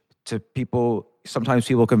 which to people, sometimes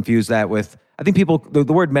people confuse that with, I think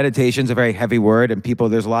the word meditation is a very heavy word, and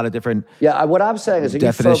there's a lot of different what I'm saying is, are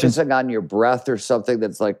you focusing on your breath or something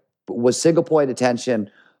that's like, was single point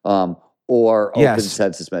attention or open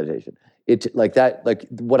sensus meditation? It like that, like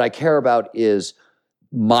what I care about is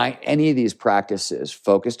any of these practices,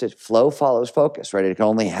 flow follows focus, right? It can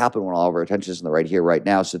only happen when all of our attention is in the right here, right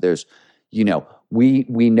now. So there's,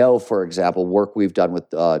 we know, for example, work we've done with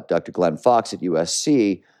Dr. Glenn Fox at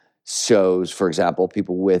USC shows, for example,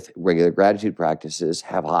 people with regular gratitude practices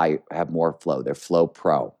have more flow. They're flow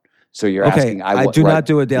prone. So you're Okay, asking, I do not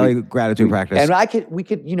do a daily gratitude practice. And we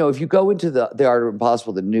could, if you go into the Art of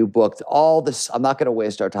Impossible, the new book, all this, I'm not going to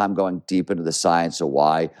waste our time going deep into the science of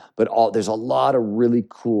why, but there's a lot of really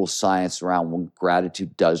cool science around what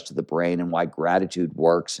gratitude does to the brain and why gratitude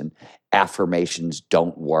works and affirmations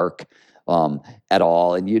don't work at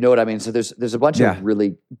all. And you know what I mean? So there's a bunch of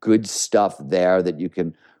really good stuff there that you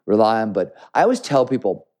can rely on. But I always tell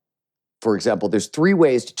people, for example, there's 3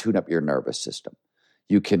 ways to tune up your nervous system.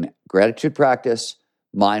 You can gratitude practice,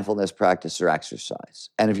 mindfulness practice, or exercise.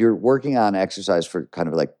 And if you're working on exercise for kind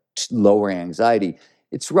of like lowering anxiety,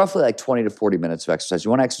 it's roughly like 20 to 40 minutes of exercise.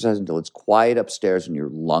 You want to exercise until it's quiet upstairs and your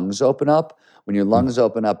lungs open up. When your lungs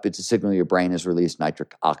open up, it's a signal your brain has released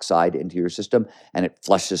nitric oxide into your system, and it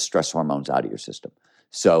flushes stress hormones out of your system.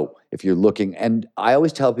 So if you're looking, and I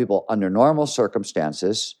always tell people under normal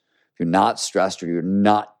circumstances, if you're not stressed or you're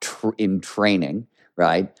not in training,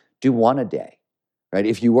 right, do 1 a day. Right.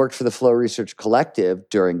 If you worked for the Flow Research Collective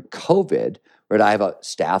during COVID, right, I have a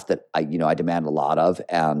staff that I demand a lot of,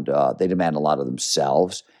 and they demand a lot of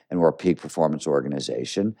themselves. And we're a peak performance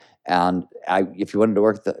organization. And if you wanted to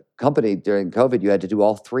work at the company during COVID, you had to do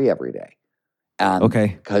all 3 every day. And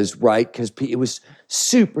because it was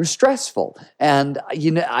super stressful, and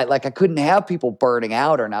I couldn't have people burning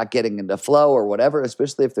out or not getting into flow or whatever,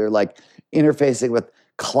 especially if they're like interfacing with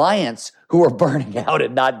clients who are burning out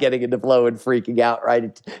and not getting into flow and freaking out,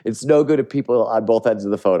 right? It's no good if people on both ends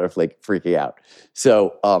of the phone are freaking out.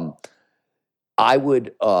 So I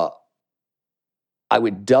would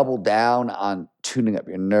double down on tuning up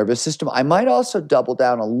your nervous system. I might also double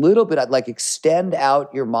down a little bit. I'd extend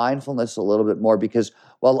out your mindfulness a little bit more, because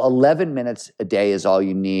while 11 minutes a day is all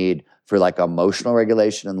you need for emotional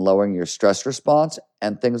regulation and lowering your stress response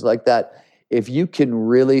and things like that, if you can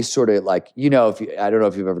really sort of I don't know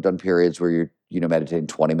if you've ever done periods where you're meditating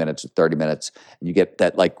 20 minutes or 30 minutes and you get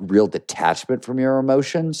that real detachment from your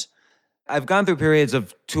emotions. I've gone through periods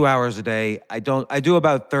of 2 hours a day. I do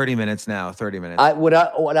about 30 minutes now, 30 minutes. What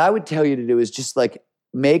I would tell you to do is just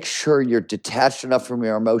make sure you're detached enough from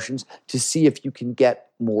your emotions to see if you can get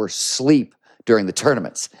more sleep during the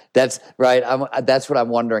tournaments. That's right. That's what I'm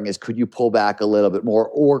wondering is, could you pull back a little bit more,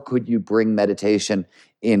 or could you bring meditation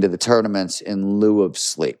into the tournaments in lieu of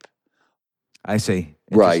sleep? I see.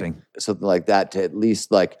 Interesting. Right. Something like that to at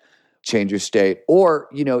least change your state. Or,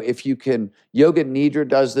 if you can, Yoga Nidra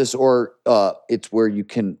does this, or it's where you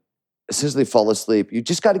can essentially fall asleep. You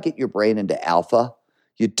just got to get your brain into alpha.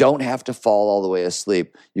 You don't have to fall all the way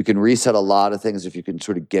asleep. You can reset a lot of things if you can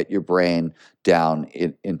sort of get your brain down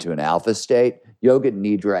into an alpha state. Yoga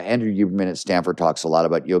Nidra, Andrew Huberman at Stanford talks a lot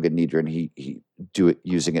about Yoga Nidra, and he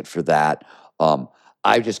using it for that.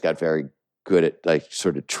 I just got very good at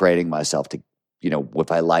sort of training myself to,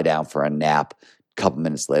 if I lie down for a nap, a couple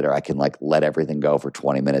minutes later, I can let everything go for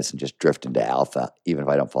 20 minutes and just drift into alpha, even if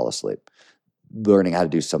I don't fall asleep. Learning how to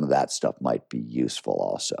do some of that stuff might be useful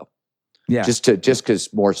also. Yeah. Just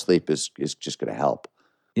because more sleep is just going to help.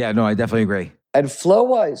 Yeah, no, I definitely agree. And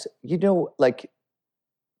flow-wise, you're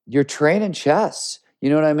training chess. You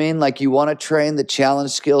know what I mean? You want to train the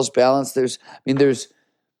challenge, skills, balance.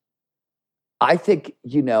 I think,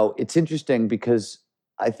 it's interesting because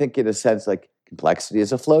I think in a sense, complexity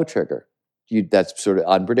is a flow trigger. That's sort of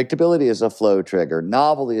unpredictability is a flow trigger.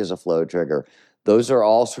 Novelty is a flow trigger. Those are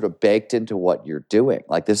all sort of baked into what you're doing.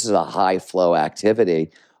 This is a high flow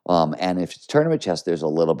activity. And if it's tournament chess, there's a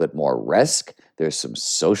little bit more risk. There's some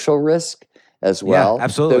social risk as well. Yeah,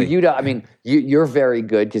 absolutely. So you're very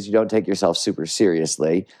good because you don't take yourself super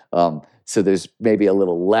seriously. So there's maybe a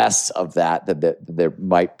little less of that there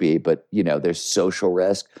might be, but there's social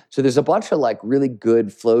risk. So there's a bunch of really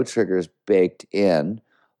good flow triggers baked in.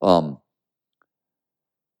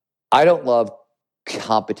 I don't love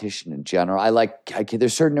competition in general.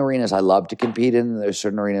 There's certain arenas I love to compete in, and there's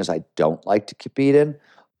certain arenas I don't like to compete in.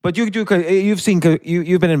 But you've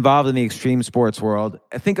been involved in the extreme sports world.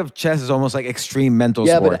 I think of chess as almost like extreme mental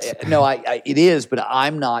sports. Yeah, but no, it is. But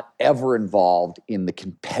I'm not ever involved in the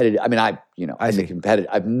competitive. I mean,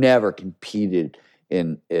 I've never competed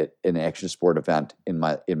in an action sport event in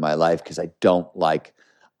my life because I don't like.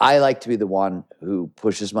 I like to be the one who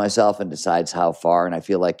pushes myself and decides how far. And I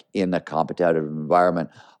feel like in a competitive environment,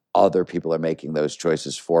 other people are making those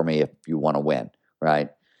choices for me. If you want to win, right?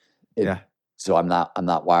 Yeah. So I'm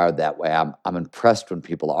not wired that way. I'm impressed when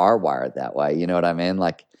people are wired that way. You know what I mean?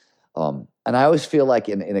 And I always feel like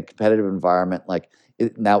in a competitive environment,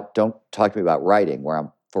 now don't talk to me about writing where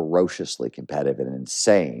I'm ferociously competitive and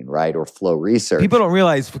insane, right? Or flow research. People don't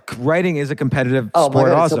realize writing is a competitive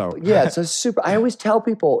sport also. It's a super, I always tell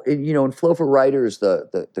people, in Flow for Writers,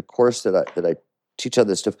 the course that I teach on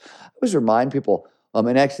this stuff, I always remind people,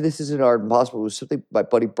 And actually, this isn't Art Impossible. It was something my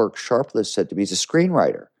buddy Burke Sharpless said to me. He's a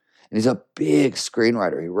screenwriter, and he's a big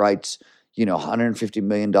screenwriter. He writes, $150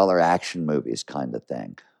 million action movies kind of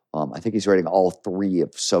thing. I think he's writing all 3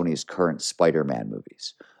 of Sony's current Spider-Man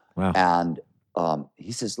movies. Wow. And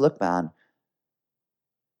he says, look, man,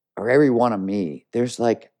 or every one of me, there's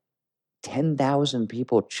like 10,000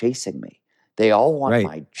 people chasing me. They all want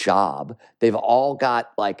my job. They've all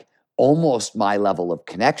got like almost my level of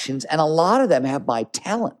connections, and a lot of them have my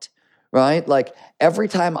talent, right? Like every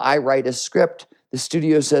time I write a script, the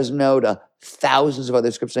studio says no to thousands of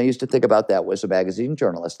other scripts. And I used to think about that as a magazine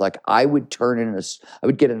journalist. Like I would I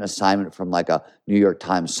would get an assignment from like a New York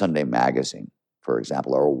Times Sunday magazine, for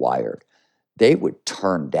example, or a Wired. They would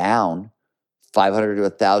turn down 500 to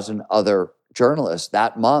 1,000 other journalists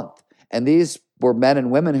that month. And these were men and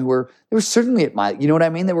women they were certainly at you know what I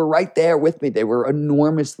mean? They were right there with me. They were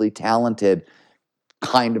enormously talented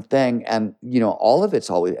kind of thing. And, all of it's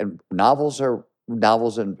always, and novels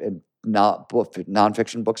and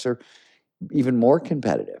nonfiction books are even more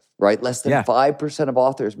competitive, right? Less than 5% of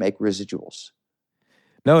authors make residuals.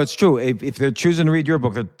 No, it's true. If they're choosing to read your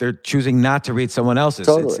book, they're choosing not to read someone else's.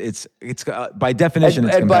 Totally. It's by definition,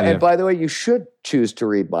 it's competitive. And by the way, you should choose to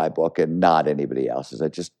read my book and not anybody else's.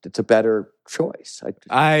 It's a better choice.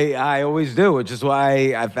 I always do, which is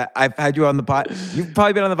why I've had you on the pod. You've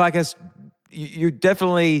probably been on the podcast. You've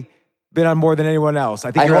definitely been on more than anyone else.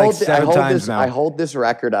 I think you're like 7 times now. I hold this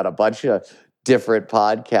record on a bunch of different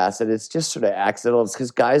podcasts, and it's just sort of accidental. It's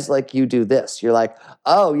because guys like you do this. You're like,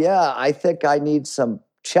 oh yeah, I think I need some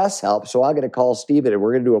chess help, so I'm going to call Steven and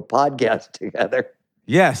we're going to do a podcast together.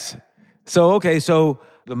 Yes. So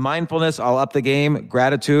the mindfulness, I'll up the game.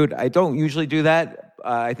 Gratitude, I don't usually do that.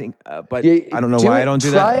 I think, but I don't know why I don't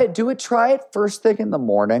do that. Try it first thing in the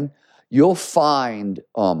morning. You'll find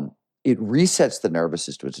it resets the nervous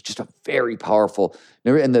system. It's just a very powerful,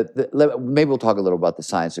 and maybe we'll talk a little about the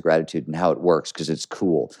science of gratitude and how it works because it's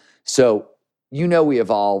cool. So, we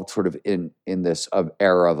evolved sort of in this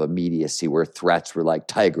era of immediacy where threats were like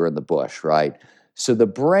tiger in the bush, right? So the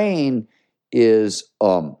brain is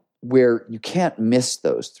where you can't miss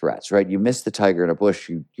those threats, right? You miss the tiger in a bush,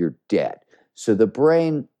 you're dead. So the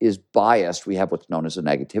brain is biased. We have what's known as a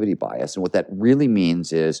negativity bias. And what that really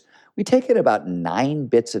means is we take in about 9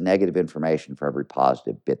 bits of negative information for every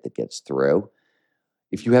positive bit that gets through.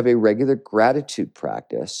 If you have a regular gratitude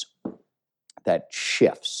practice, that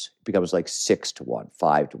shifts. It becomes like 6 to 1,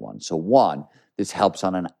 5 to 1. So 1, this helps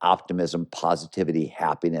on an optimism, positivity,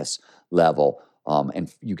 happiness level.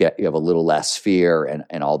 And you have a little less fear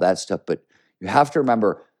and all that stuff. But you have to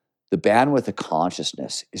remember the bandwidth of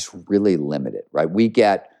consciousness is really limited, right?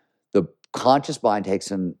 The conscious mind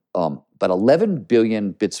takes in about 11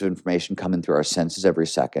 billion bits of information coming through our senses every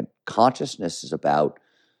second. Consciousness is about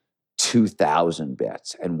 2,000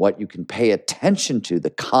 bits. And what you can pay attention to, the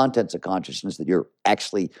contents of consciousness that you're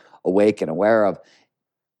actually awake and aware of, a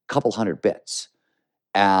couple hundred bits.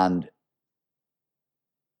 And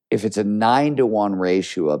if it's a 9-to-1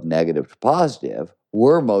 ratio of negative to positive,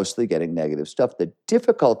 we're mostly getting negative stuff. The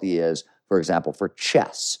difficulty is, for example, for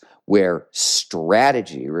chess, where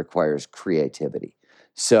strategy requires creativity.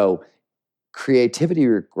 So creativity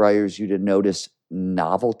requires you to notice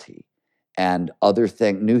novelty and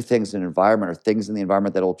new things in the environment, or things in the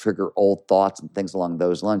environment that will trigger old thoughts and things along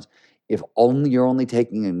those lines. If you're only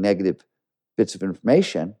taking in negative bits of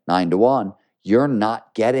information, 9-to-1, you're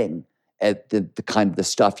not getting at the kind of the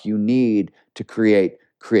stuff you need to create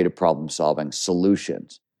creative problem-solving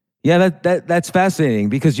solutions. Yeah, that's fascinating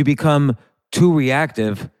because you become too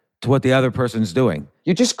reactive to what the other person's doing.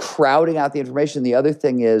 You're just crowding out the information. The other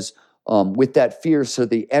thing is with that fear, so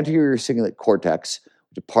the anterior cingulate cortex,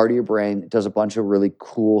 which is a part of your brain, it does a bunch of really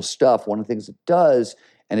cool stuff. One of the things it does,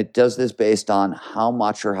 and it does this based on how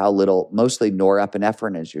much or how little, mostly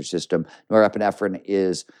norepinephrine is your system. Norepinephrine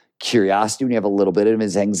is curiosity when you have a little bit, and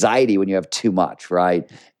it's anxiety when you have too much,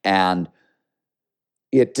 right? And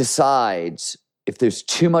it decides if there's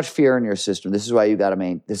too much fear in your system, this is why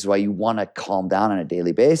you want to calm down on a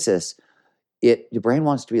daily basis. Your brain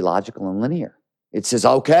wants to be logical and linear. It says,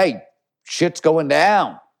 okay, shit's going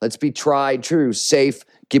down. Let's be tried, true, safe.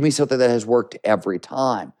 Give me something that has worked every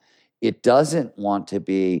time. It doesn't want to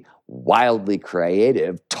be wildly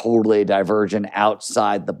creative, totally divergent,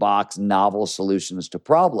 outside the box, novel solutions to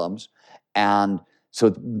problems. And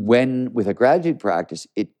so with a gratitude practice,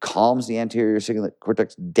 it calms the anterior cingulate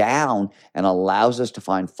cortex down and allows us to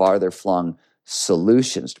find farther flung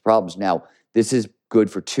solutions to problems. Now, this is good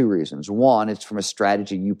for 2 reasons. 1, it's from a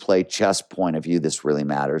strategy you play chess point of view, this really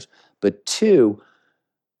matters. But 2,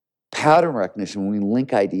 pattern recognition, when we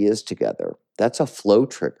link ideas together, that's a flow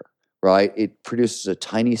trigger. right? It produces a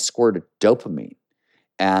tiny squirt of dopamine.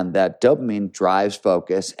 And that dopamine drives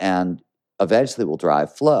focus and eventually will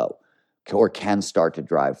drive flow, or can start to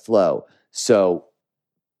drive flow. So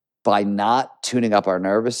by not tuning up our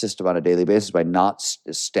nervous system on a daily basis, by not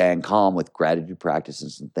staying calm with gratitude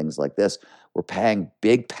practices and things like this, we're paying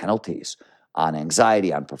big penalties on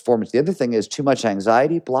anxiety, on performance. The other thing is too much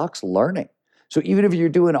anxiety blocks learning. So even if you're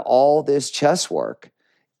doing all this chess work,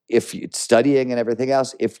 if you're studying and everything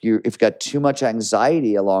else, if you've got too much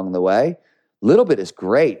anxiety along the way, a little bit is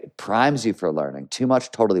great. It primes you for learning. Too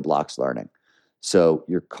much totally blocks learning. So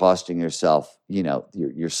you're costing yourself,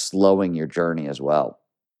 you're slowing your journey as well.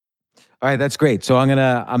 All right, that's great. So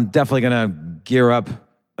I'm definitely gonna gear up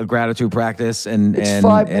a gratitude practice, and it's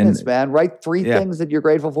 5 minutes, man. Write 3 things that you're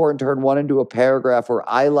grateful for and turn one into a paragraph. Or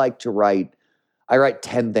I like to write. I write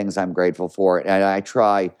 10 things I'm grateful for, and I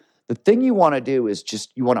try. The thing you want to do is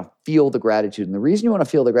just you want to feel the gratitude, and the reason you want to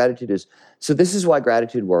feel the gratitude is so. This is why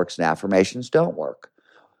gratitude works and affirmations don't work.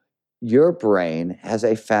 Your brain has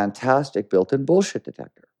a fantastic built-in bullshit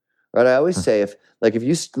detector. Right? I always say if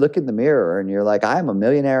you look in the mirror and you're like, I'm a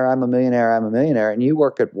millionaire, I'm a millionaire, I'm a millionaire, and you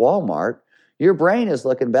work at Walmart, your brain is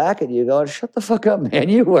looking back at you going, shut the fuck up, man.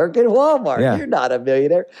 You work at Walmart. Yeah. You're not a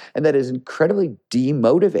millionaire. And that is incredibly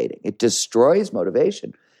demotivating. It destroys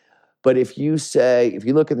motivation. But if you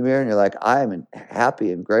look in the mirror and you're like, I'm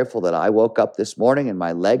happy and grateful that I woke up this morning and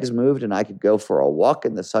my legs moved and I could go for a walk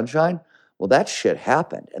in the sunshine, well, that shit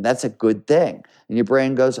happened. And that's a good thing. And your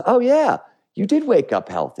brain goes, oh yeah, you did wake up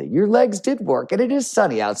healthy. Your legs did work, and it is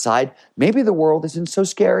sunny outside. Maybe the world isn't so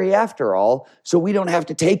scary after all, so we don't have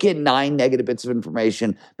to take in 9 negative bits of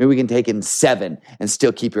information. Maybe we can take in 7 and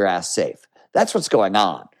still keep your ass safe. That's what's going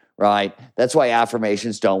on, right? That's why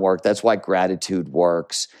affirmations don't work. That's why gratitude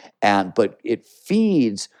works. But it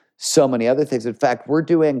feeds so many other things. In fact, we're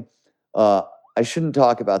doing, I shouldn't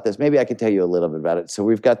talk about this. Maybe I can tell you a little bit about it. So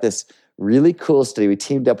we've got this really cool study. We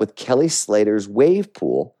teamed up with Kelly Slater's Wave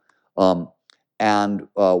Pool, and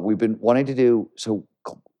we've been wanting to do, so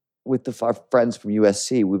with our friends from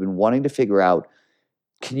USC, we've been wanting to figure out,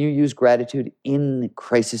 can you use gratitude in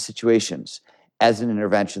crisis situations as an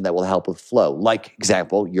intervention that will help with flow? Like,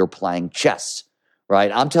 example, you're playing chess,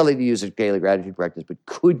 right? I'm telling you to use a daily gratitude practice, but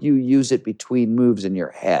could you use it between moves in your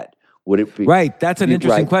head? Would it be? Right, that's an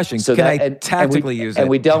interesting question. So can I tactically use it? And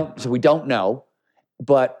we don't know,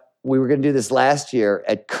 but we were going to do this last year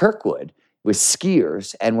at Kirkwood with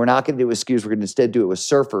skiers, and we're not going to do it with skiers. We're going to instead do it with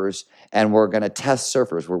surfers, and we're going to test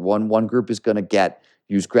surfers. Where one group is going to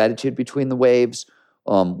use gratitude between the waves.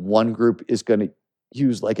 One group is going to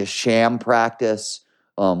use like a sham practice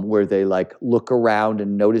where they like look around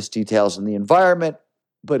and notice details in the environment,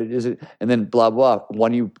 but it isn't. And then blah blah.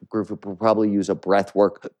 One group will probably use a breath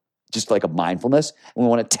work, just like a mindfulness, and we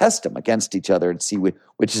want to test them against each other and see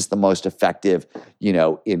which is the most effective,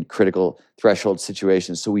 in critical threshold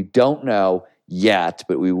situations. So we don't know yet,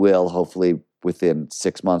 but we will hopefully within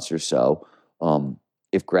 6 months or so,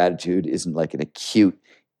 if gratitude isn't like an acute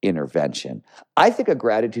intervention. I think a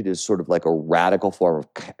gratitude is sort of like a radical form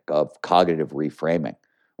of cognitive reframing,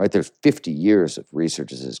 right? There's 50 years of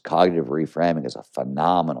research that says cognitive reframing is a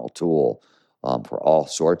phenomenal tool for all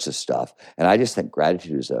sorts of stuff. And I just think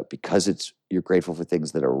gratitude is because you're grateful for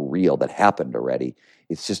things that are real, that happened already.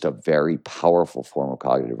 It's just a very powerful form of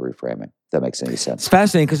cognitive reframing. If that makes any sense. It's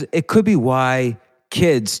fascinating because it could be why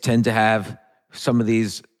kids tend to have some of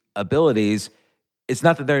these abilities. It's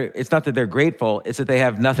not that they're grateful. It's that they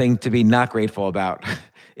have nothing to be not grateful about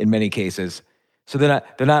in many cases. So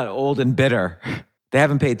they're not old and bitter. They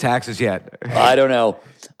haven't paid taxes yet. I don't know,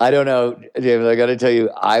 James. I got to tell you,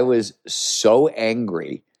 I was so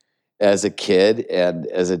angry as a kid and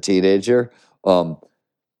as a teenager. I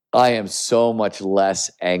am so much less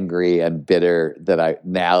angry and bitter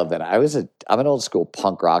now than I was. I'm an old school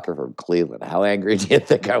punk rocker from Cleveland. How angry do you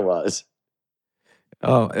think I was?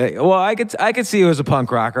 Oh, well, I could see you as a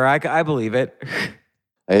punk rocker. I believe it.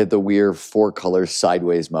 I had the weird 4-color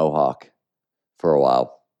sideways mohawk for a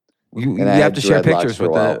while. You have to share pictures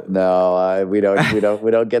with that. No, we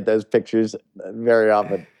don't get those pictures very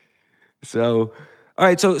often. So, all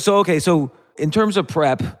right. So okay. So in terms of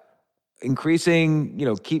prep, increasing,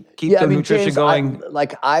 keep the nutrition James, going.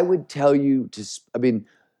 I would tell you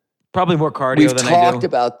probably more cardio we've than I do. talked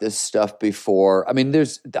about this stuff before.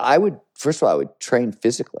 I would train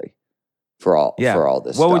physically for all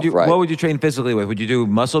this stuff. What would you train physically with? Would you do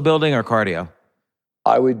muscle building or cardio?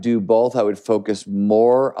 I would do both. I would focus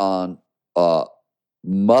more on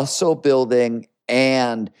muscle building,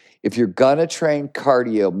 and if you're gonna train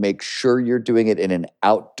cardio, make sure you're doing it in an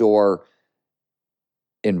outdoor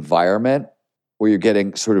environment where you're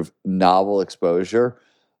getting sort of novel exposure.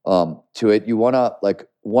 to it. You want to, like,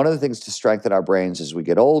 one of the things to strengthen our brains as we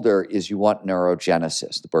get older is you want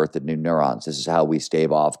neurogenesis, the birth of new neurons. This is how we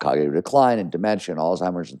stave off cognitive decline and dementia and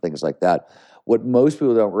Alzheimer's and things like that. What most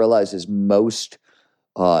people don't realize is most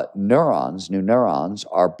new neurons,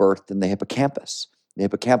 are birthed in the hippocampus. The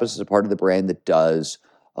hippocampus is a part of the brain that does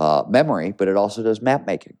memory, but it also does map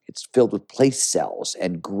making. It's filled with place cells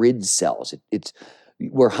and grid cells.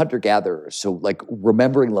 We're hunter-gatherers, so like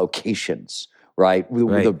remembering locations, right?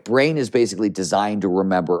 The brain is basically designed to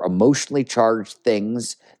remember emotionally charged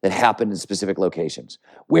things that happen in specific locations.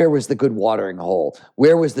 Where was the good watering hole?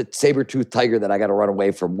 Where was the saber-toothed tiger that I got to run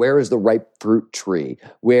away from? Where is the ripe fruit tree?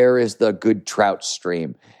 Where is the good trout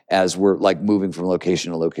stream? As we're like moving from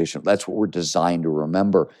location to location, that's what we're designed to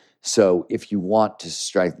remember. So if you want to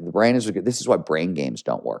strengthen the brain, this is why brain games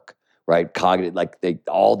don't work, right? Cognitive, like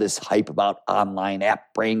all this hype about online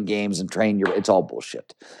app brain games and it's all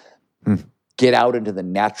bullshit. Get out into the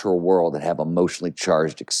natural world and have emotionally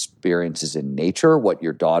charged experiences in nature, what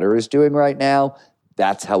your daughter is doing right now.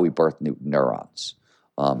 That's how we birth new neurons.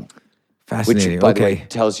 Fascinating. Which, by the way,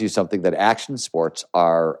 tells you something that action sports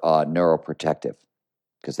are neuroprotective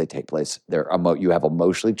because they take place. You have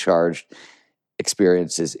emotionally charged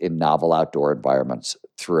experiences in novel outdoor environments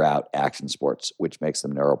throughout action sports, which makes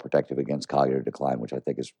them neuroprotective against cognitive decline, which I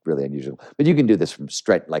think is really unusual. But you can do this from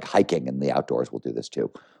straight, like hiking in the outdoors will do this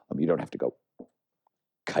too. You don't have to go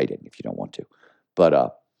kiting if you don't want to.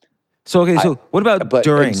 But so what about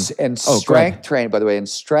during strength training? By the way, in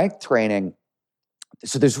strength training,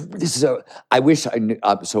 so I wish I knew.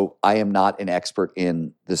 So I am not an expert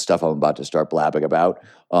in the stuff I'm about to start blabbing about.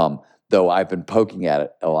 Though I've been poking at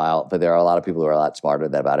it a while, but there are a lot of people who are a lot smarter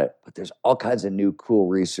about it. But there's all kinds of new cool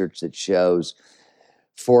research that shows,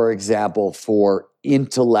 for example, for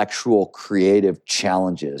intellectual creative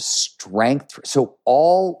challenges, strength. So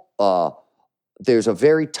there's a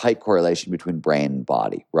very tight correlation between brain and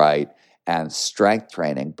body, right? And strength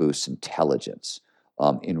training boosts intelligence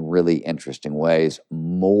in really interesting ways,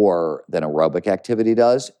 more than aerobic activity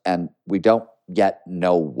does. And we don't yet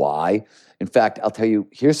know why. In fact, I'll tell you,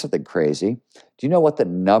 here's something crazy. Do you know what the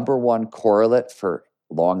number one correlate for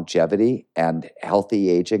longevity and healthy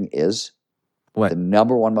aging is? What? The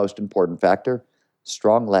number one most important factor?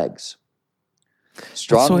 Strong legs. That's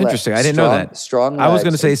so interesting. I didn't know that. Strong legs. I was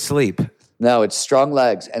going to say sleep. No, it's strong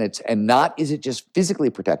legs, and not is it just physically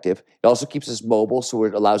protective. It also keeps us mobile, so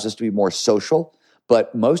it allows us to be more social.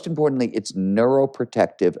 But most importantly, it's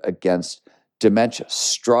neuroprotective against dementia.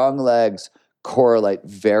 Strong legs correlate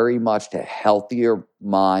very much to healthier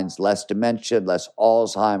minds, less dementia, less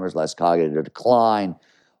Alzheimer's, less cognitive decline,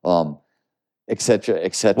 et cetera,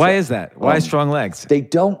 et cetera. Why is that? Why strong legs? They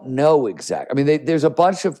don't know exactly. I mean, there's a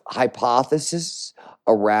bunch of hypotheses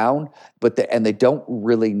around, but they don't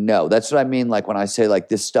really know. That's what I mean. Like when I say like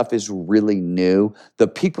this stuff is really new, the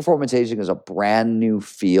peak performance aging is a brand new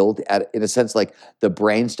field. In a sense, like the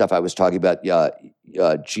brain stuff I was talking about,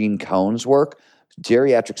 Gene Cohn's work.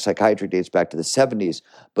 Geriatric psychiatry dates back to the 70s,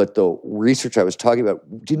 but the research I was talking about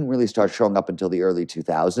didn't really start showing up until the early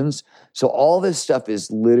 2000s. So all this stuff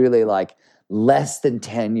is literally like less than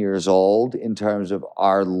 10 years old in terms of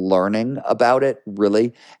our learning about it,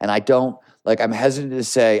 really. And I'm hesitant to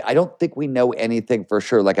say, I don't think we know anything for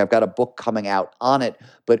sure. Like I've got a book coming out on it,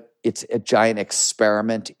 but it's a giant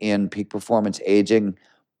experiment in peak performance aging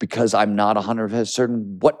because I'm not 100%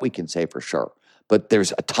 certain what we can say for sure. But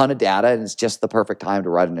there's a ton of data, and it's just the perfect time to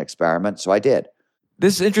run an experiment, so I did.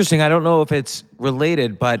 This is interesting. I don't know if it's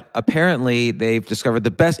related, but apparently they've discovered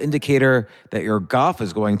the best indicator that your golf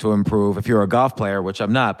is going to improve, if you're a golf player, which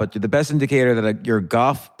I'm not, but the best indicator that your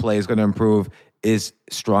golf play is going to improve is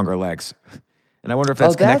stronger legs. And I wonder if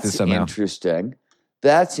that's connected somehow.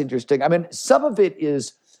 That's interesting. I mean, some of it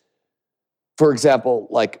is, for example,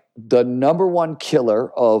 like the number one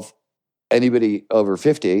killer of anybody over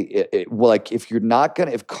 50, like if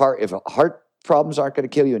heart problems aren't going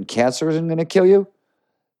to kill you and cancer isn't going to kill you,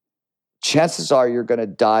 chances are you're going to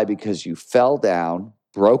die because you fell down,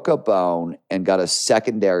 broke a bone, and got a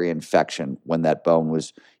secondary infection when that bone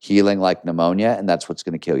was healing like pneumonia, and that's what's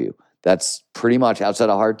going to kill you. That's pretty much, outside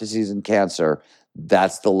of heart disease and cancer,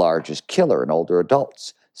 that's the largest killer in older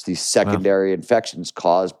adults. It's these secondary infections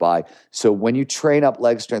caused by, so when you train up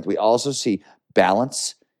leg strength, we also see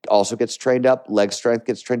balance also gets trained up, leg strength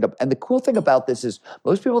gets trained up. And the cool thing about this is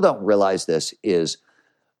most people don't realize this is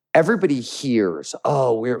everybody hears,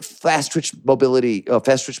 we're fast twitch mobility,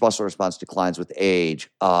 fast twitch muscle response declines with age.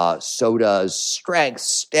 So does strength,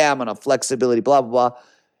 stamina, flexibility, blah, blah, blah.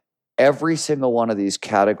 Every single one of these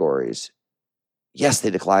categories, yes, they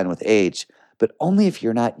decline with age, but only if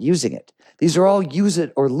you're not using it. These are all use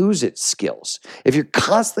it or lose it skills. If you're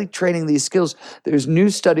constantly training these skills, there's new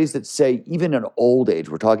studies that say even in old age,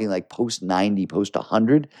 we're talking like post 90, post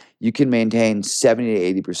 100, you can maintain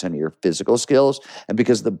 70 to 80% of your physical skills. And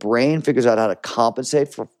because the brain figures out how to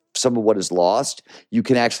compensate for some of what is lost, you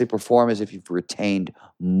can actually perform as if you've retained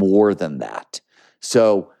more than that.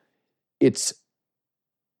 So it's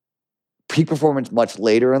peak performance much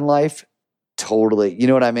later in life. Totally. You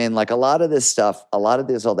know what I mean? Like a lot of this stuff, a lot of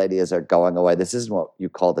these old ideas are going away. This isn't what you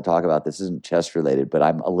called to talk about. This isn't chess related, but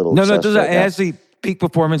I'm a little No, obsessed it right now. actually peak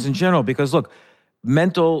performance in general, because look,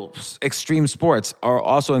 mental extreme sports are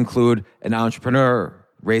also include an entrepreneur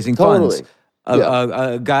raising funds,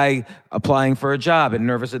 a guy applying for a job and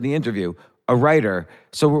nervous in the interview, a writer.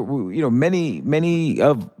 So, many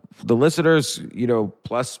of the listeners,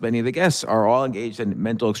 plus many of the guests are all engaged in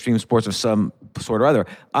mental extreme sports of some sort or other.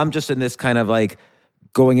 I'm just in this kind of like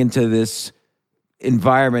going into this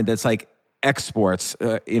environment that's like X sports,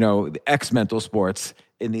 X mental sports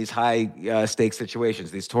in these high stakes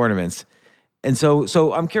situations, these tournaments. And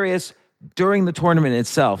so I'm curious, during the tournament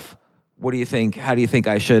itself, what do you think? How do you think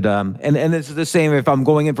I should, and it's the same if I'm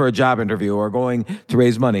going in for a job interview or going to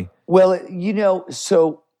raise money? Well,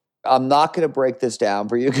 so I'm not going to break this down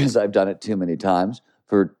for you because I've done it too many times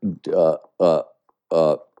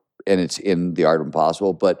and it's in The Art of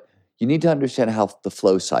Impossible, but you need to understand how the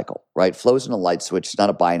flow cycle, right? Flow isn't a light switch. It's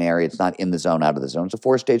not a binary. It's not in the zone, out of the zone. It's a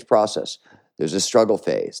 4-stage process. There's a struggle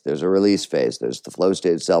phase. There's a release phase. There's the flow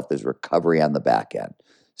state itself. There's recovery on the back end.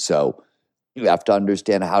 So you have to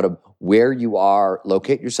understand where you are,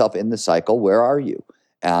 locate yourself in the cycle. Where are you?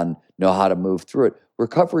 And know how to move through it.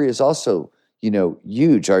 Recovery is also,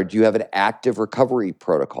 huge. Do you have an active recovery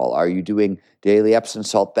protocol? Are you doing daily Epsom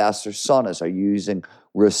salt baths or saunas? Are you using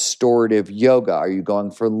restorative yoga? Are you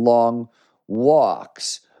going for long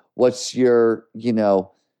walks? What's your, do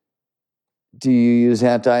you use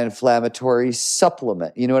anti-inflammatory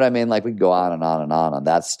supplement? You know what I mean? Like we can go on and on and on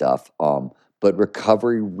that stuff. But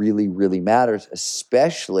recovery really, really matters,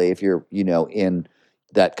 especially if you're, in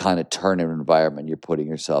that kind of tournament environment you're putting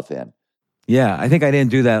yourself in. Yeah, I think I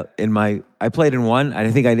didn't do that I played in one.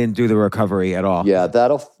 I think I didn't do the recovery at all. Yeah,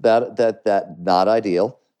 that not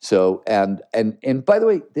ideal. So, and by the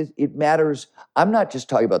way, it matters. I'm not just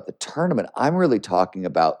talking about the tournament. I'm really talking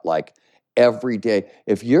about like every day.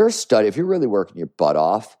 If you're really working your butt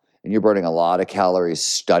off and you're burning a lot of calories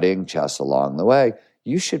studying chess along the way,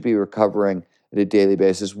 you should be recovering at a daily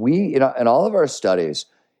basis. In all of our studies,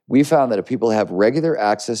 we found that if people have regular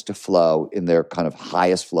access to flow in their kind of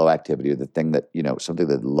highest flow activity, or the thing that, something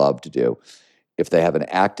they love to do, if they have an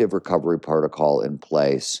active recovery protocol in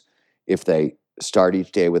place, if they start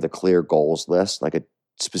each day with a clear goals list, like a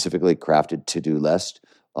specifically crafted to-do list,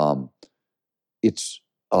 it's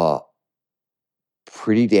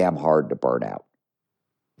pretty damn hard to burn out,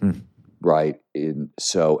 right?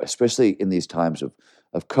 So especially in these times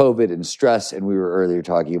of COVID and stress, and we were earlier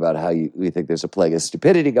talking about how we think there's a plague of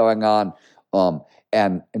stupidity going on,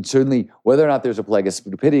 and certainly whether or not there's a plague of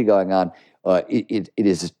stupidity going on, it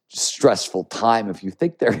is a stressful time if you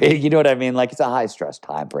think there is. You know what I mean? Like it's a high stress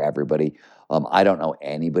time for everybody. I don't know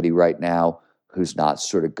anybody right now who's not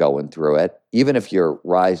sort of going through it. Even if you're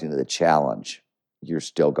rising to the challenge, you're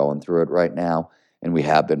still going through it right now, and we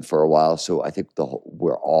have been for a while. So I think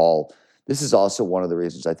this is also one of the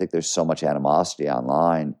reasons I think there's so much animosity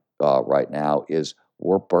online right now is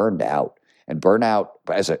we're burned out, and burnout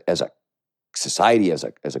as a society, as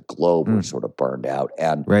a globe, we're sort of burned out,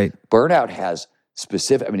 and burnout has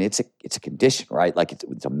specific. I mean, it's a condition, right? Like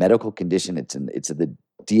it's a medical condition. It's in the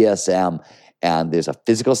DSM, and there's a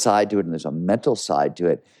physical side to it, and there's a mental side to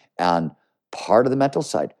it, and part of the mental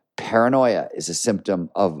side, paranoia, is a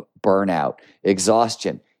symptom of burnout,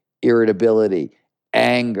 exhaustion, irritability,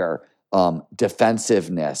 anger.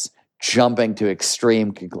 Defensiveness, jumping to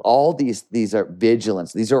extreme, all these are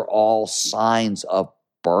vigilance. These are all signs of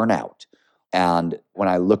burnout. And when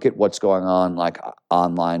I look at what's going on, like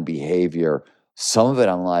online behavior, some of it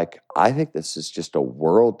I'm like, I think this is just a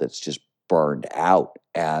world that's just burned out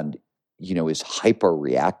and, is hyper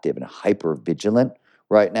reactive and hyper vigilant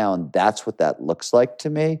right now. And that's what that looks like to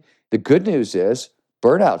me. The good news is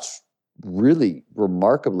burnout's really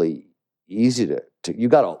remarkably easy to you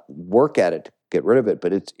got to work at it to get rid of it,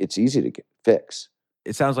 but it's easy to fix.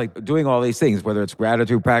 It sounds like doing all these things, whether it's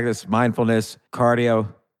gratitude practice, mindfulness,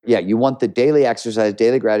 cardio. Yeah, you want the daily exercise,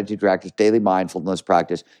 daily gratitude practice, daily mindfulness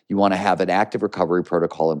practice. You want to have an active recovery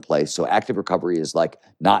protocol in place. So active recovery is like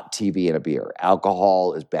not TV and a beer.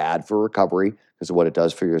 Alcohol is bad for recovery because of what it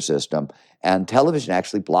does for your system. And television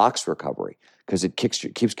actually blocks recovery because it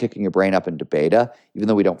keeps kicking your brain up into beta. Even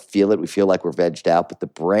though we don't feel it, we feel like we're vegged out. But the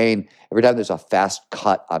brain, every time there's a fast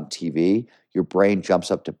cut on TV, your brain jumps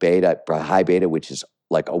up to beta, high beta, which is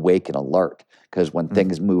like awake and alert. Because when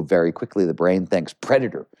things move very quickly, the brain thinks,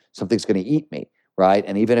 predator, something's going to eat me, right?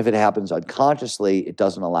 And even if it happens unconsciously, it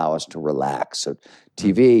doesn't allow us to relax. So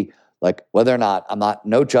TV, like whether or not,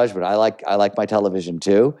 no judgment. I like my television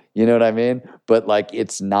too. You know what I mean? But like,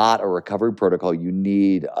 it's not a recovery protocol. You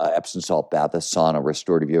need Epsom salt bath, a sauna,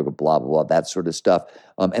 restorative yoga, blah, blah, blah, that sort of stuff.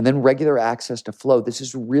 And then regular access to flow. This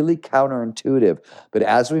is really counterintuitive. But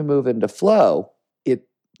as we move into flow, it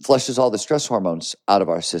flushes all the stress hormones out of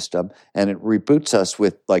our system and it reboots us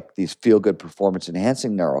with like these feel-good performance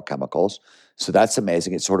enhancing neurochemicals. So that's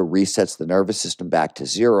amazing. It sort of resets the nervous system back to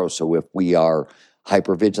zero. So if we are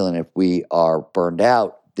hypervigilant, if we are burned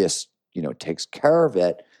out, this, takes care of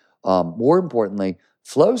it. More importantly,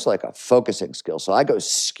 flow's like a focusing skill. So I go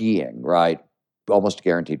skiing, right? Almost a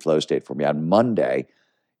guaranteed flow state for me. On Monday,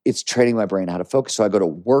 it's training my brain how to focus. So I go to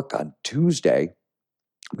work on Tuesday,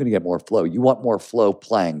 I'm going to get more flow. You want more flow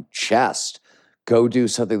playing chess, go do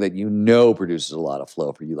something that produces a lot of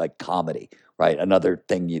flow for you, like comedy, right? Another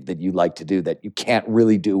thing that you like to do that you can't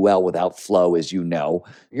really do well without flow is,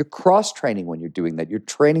 you're cross-training when you're doing that. You're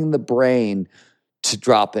training the brain to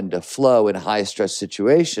drop into flow in high-stress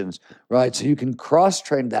situations, right? So you can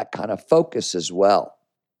cross-train that kind of focus as well.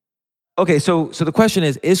 Okay, so the question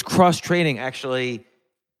is cross-training actually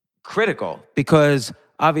critical? Because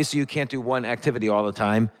obviously you can't do one activity all the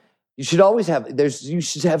time. You should always you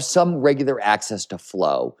should have some regular access to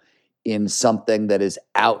flow in something that is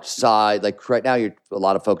outside. Like right now, a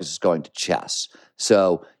lot of focus is going to chess.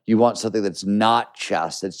 So you want something that's not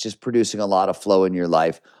chess, that's just producing a lot of flow in your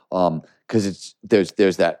life. Because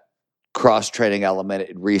there's that cross-training element.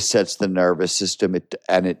 It resets the nervous system.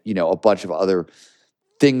 A bunch of other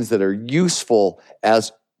things that are useful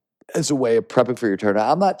as a way of prepping for your turnout.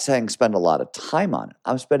 I'm not saying spend a lot of time on it.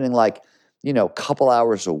 I'm spending a couple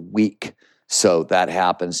hours a week. So that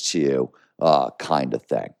happens to you, kind of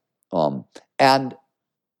thing. And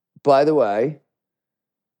by the way,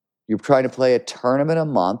 you're trying to play a tournament a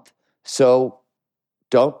month. So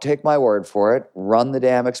don't take my word for it. Run the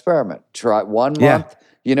damn experiment. Try 1 month.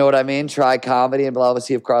 You know what I mean? Try comedy and blah, blah,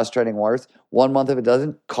 see if cross-training works. 1 month, if it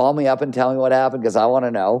doesn't, call me up and tell me what happened because I want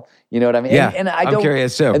to know. You know what I mean? Yeah, and I'm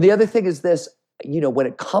curious too. And the other thing is this, when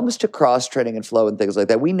it comes to cross-training and flow and things like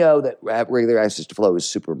that, we know that regular access to flow is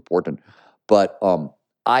super important. But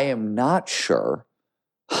I am not sure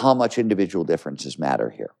how much individual differences matter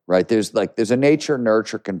here, right? There's a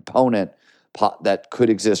nature-nurture component that could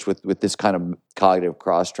exist with this kind of cognitive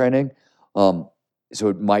cross-training. So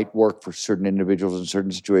it might work for certain individuals in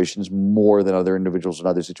certain situations more than other individuals in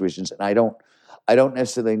other situations. And I don't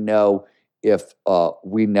necessarily know if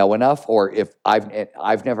we know enough, or if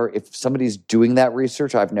if somebody's doing that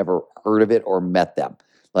research, I've never heard of it or met them.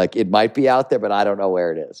 Like it might be out there, but I don't know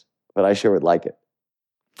where it is. But I sure would like it.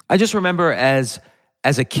 I just remember as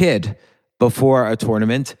a kid before a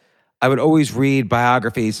tournament, I would always read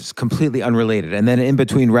biographies completely unrelated. And then in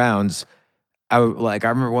between rounds, I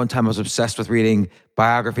remember one time I was obsessed with reading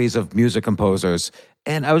biographies of music composers,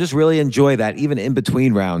 and I would just really enjoy that, even in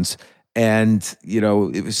between rounds. And,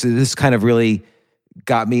 this kind of really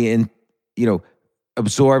got me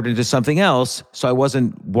absorbed into something else. So I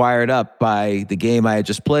wasn't wired up by the game I had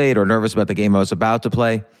just played or nervous about the game I was about to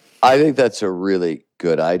play. I think that's a really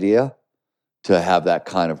good idea to have that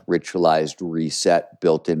kind of ritualized reset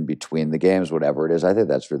built in between the games, whatever it is. I think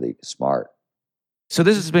that's really smart. So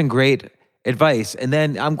this has been great advice. And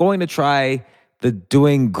then I'm going to try the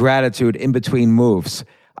doing gratitude in between moves.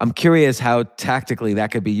 I'm curious how tactically that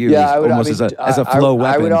could be used, as a flow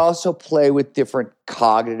weapon. I would also play with different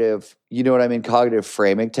cognitive, cognitive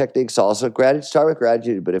framing techniques. Also, start with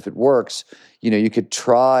gratitude, but if it works, you could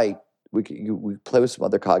try. We play with some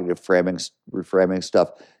other cognitive reframing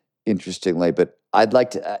stuff. Interestingly, but I'd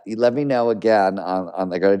like to let me know again on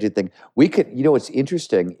the gratitude thing. We could, what's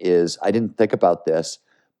interesting is I didn't think about this,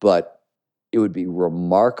 but it would be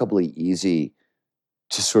remarkably easy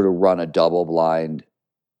to sort of run a double-blind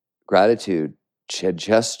gratitude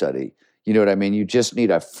chess study. You know what I mean? You just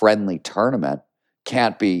need a friendly tournament.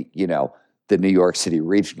 Can't be, the New York City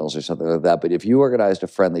regionals or something like that. But if you organized a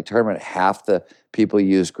friendly tournament, half the people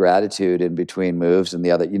use gratitude in between moves and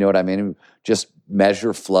the other, you know what I mean? Just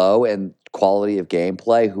measure flow and quality of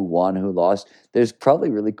gameplay, who won, who lost. There's probably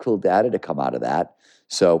really cool data to come out of that.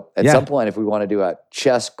 So at some point, if we want to do a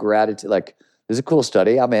chess gratitude, there's a cool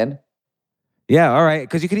study, I'm in. Yeah, all right.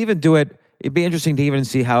 Because you could even do it it'd be interesting to even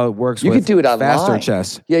see how it works. You with could do it faster online.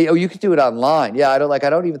 chess. Yeah. Oh, you could do it online. Yeah. I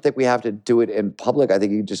don't even think we have to do it in public. I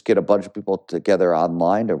think you can just get a bunch of people together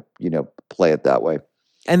online to, play it that way.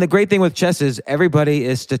 And the great thing with chess is everybody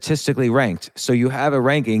is statistically ranked. So you have a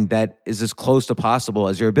ranking that is as close to possible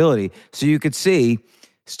as your ability. So you could see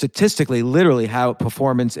statistically, literally, how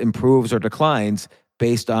performance improves or declines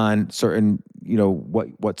based on certain,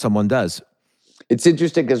 what someone does. It's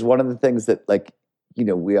interesting because one of the things that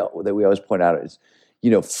we always point out is,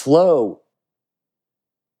 flow,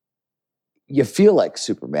 you feel like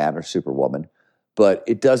Superman or Superwoman, but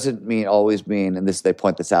it doesn't always mean, and they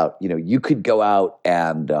point this out, you could go out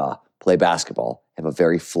and play basketball, have a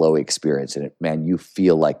very flowy experience in it. Man, you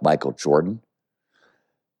feel like Michael Jordan.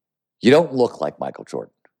 You don't look like Michael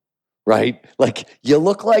Jordan, right? Like, you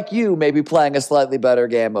look like you maybe playing a slightly better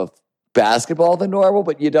game of basketball than normal,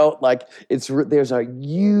 but you don't there's a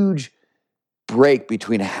huge break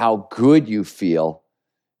between how good you feel.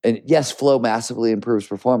 And yes, flow massively improves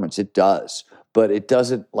performance. It does. But it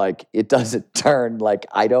doesn't turn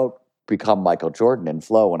I don't become Michael Jordan in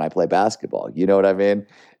flow when I play basketball. You know what I mean?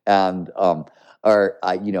 And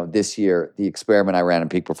this year, the experiment I ran in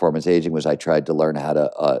peak performance aging was I tried to learn how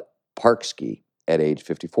to park ski at age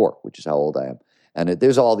 54, which is how old I am. And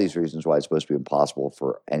there's all these reasons why it's supposed to be impossible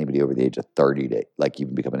for anybody over the age of 30 to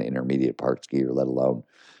even become an intermediate park skier, let alone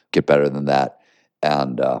get better than that.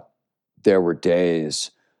 And there were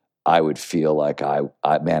days I would feel like I'm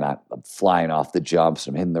flying off the jumps,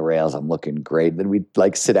 I'm hitting the rails, I'm looking great. Then we'd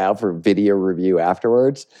sit down for video review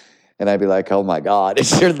afterwards, and I'd be like, oh my God, it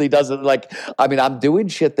certainly doesn't I'm doing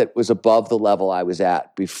shit that was above the level I was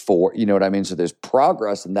at before, you know what I mean? So there's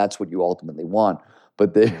progress, and that's what you ultimately want.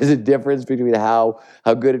 But there's a difference between how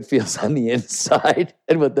good it feels on the inside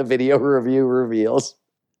and what the video review reveals.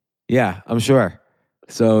 Yeah, I'm sure.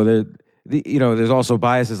 So there's also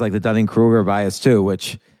biases like the Dunning-Kruger bias too,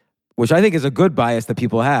 which I think is a good bias that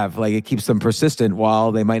people have. Like, it keeps them persistent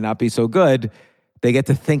while they might not be so good. They get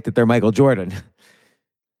to think that they're Michael Jordan.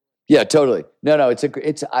 Yeah, totally. No,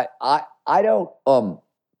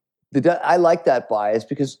 I like that bias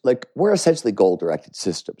because we're essentially goal-directed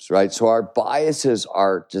systems, right? So our biases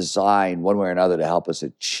are designed one way or another to help us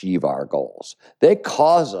achieve our goals. They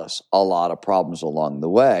cause us a lot of problems along the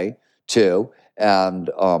way too. And,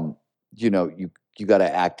 you got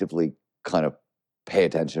to actively kind of pay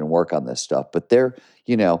attention and work on this stuff. But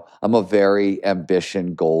I'm a very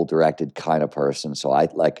ambition, goal-directed kind of person. So I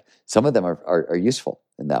some of them are useful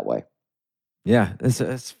in that way. Yeah,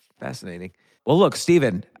 that's fascinating. Well, look,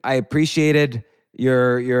 Stephen, I appreciated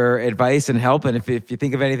your advice and help. And if you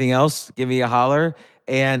think of anything else, give me a holler.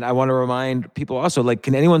 And I want to remind people also,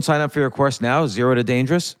 can anyone sign up for your course now, 0 to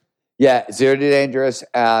Dangerous? Yeah, 0 to Dangerous.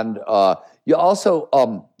 And you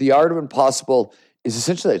also, The Art of Impossible is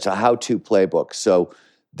essentially, it's a how-to playbook. So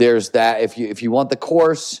there's that. If you want the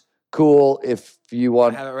course, cool. If you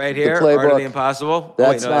want I have it right here, the playbook, Art of the Impossible.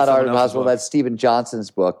 That's not Art of the Impossible. That's Steven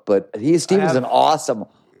Johnson's book. But Steven's an awesome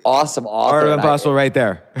author. Art of the Impossible right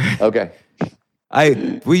there. Okay.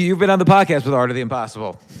 You've been on the podcast with Art of the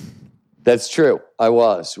Impossible. That's true. I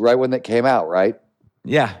was right when that came out, right?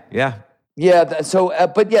 Yeah.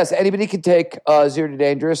 But yes, anybody can take 0 to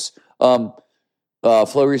Dangerous.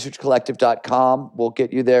 FlowResearchCollective.com will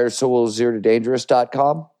get you there. So will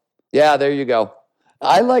 0todangerous.com. Yeah, there you go.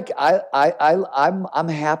 I'm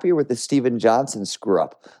happier with the Steven Johnson screw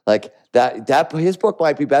up. That his book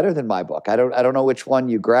might be better than my book. I don't know which one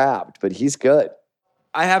you grabbed, but he's good.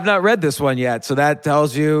 I have not read this one yet, so that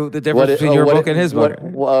tells you the difference between your book and his book.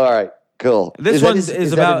 All right, cool. This one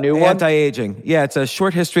is about anti-aging. Yeah, it's a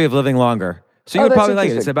short history of living longer. So you would probably like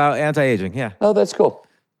it. It's about anti-aging. Yeah. Oh, that's cool.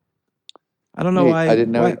 I don't know why. I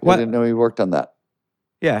didn't know. I didn't know he worked on that.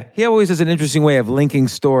 Yeah, he always has an interesting way of linking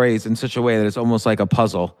stories in such a way that it's almost like a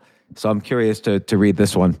puzzle. So I'm curious to read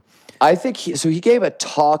this one. I think he gave a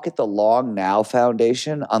talk at the Long Now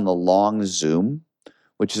Foundation on the long Zoom,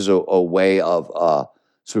 which is a way of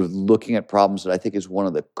sort of looking at problems that I think is one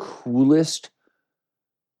of the coolest,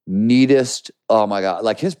 neatest. Oh my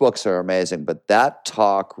God, his books are amazing, but that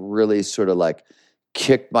talk really sort of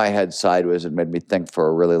kicked my head sideways and made me think for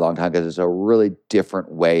a really long time because it's a really different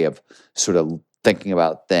way of sort of thinking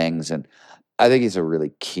about things, and I think he's a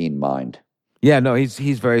really keen mind. Yeah, no, he's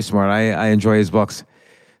very smart. I enjoy his books.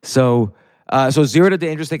 So 0 to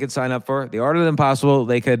Dangerous they could sign up for. The Art of the Impossible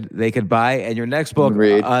they could buy, and your next book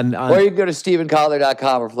read. On or you can go to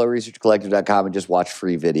StephenKotler.com or FlowResearchCollective.com and just watch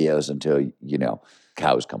free videos until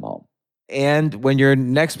cows come home. And when your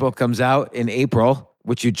next book comes out in April,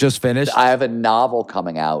 which you just finished, I have a novel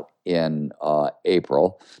coming out in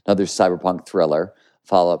April. Another cyberpunk thriller.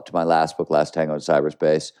 Follow up to my last book, Last Tango in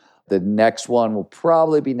Cyberspace. The next one will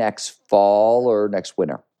probably be next fall or next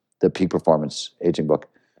winter, the Peak Performance Aging book.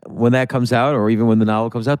 When that comes out, or even when the novel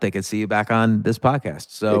comes out, they can see you back on this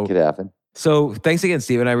podcast. So it could happen. So thanks again,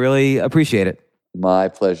 Stephen. I really appreciate it. My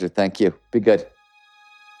pleasure. Thank you. Be good.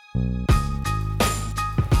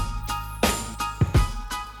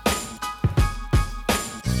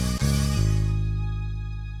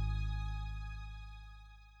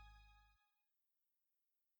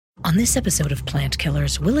 On this episode of Plant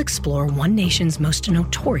Killers, we'll explore one nation's most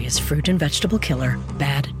notorious fruit and vegetable killer,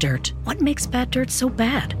 bad dirt. What makes bad dirt so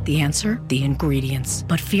bad? The answer? The ingredients.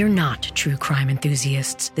 But fear not, true crime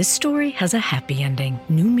enthusiasts. This story has a happy ending.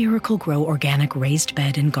 New Miracle Grow organic raised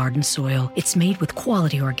bed and garden soil. It's made with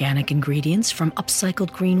quality organic ingredients from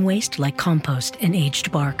upcycled green waste like compost and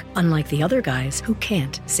aged bark. Unlike the other guys who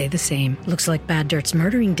can't say the same. Looks like bad dirt's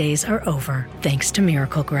murdering days are over, thanks to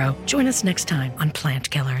Miracle Grow. Join us next time on Plant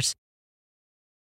Killers.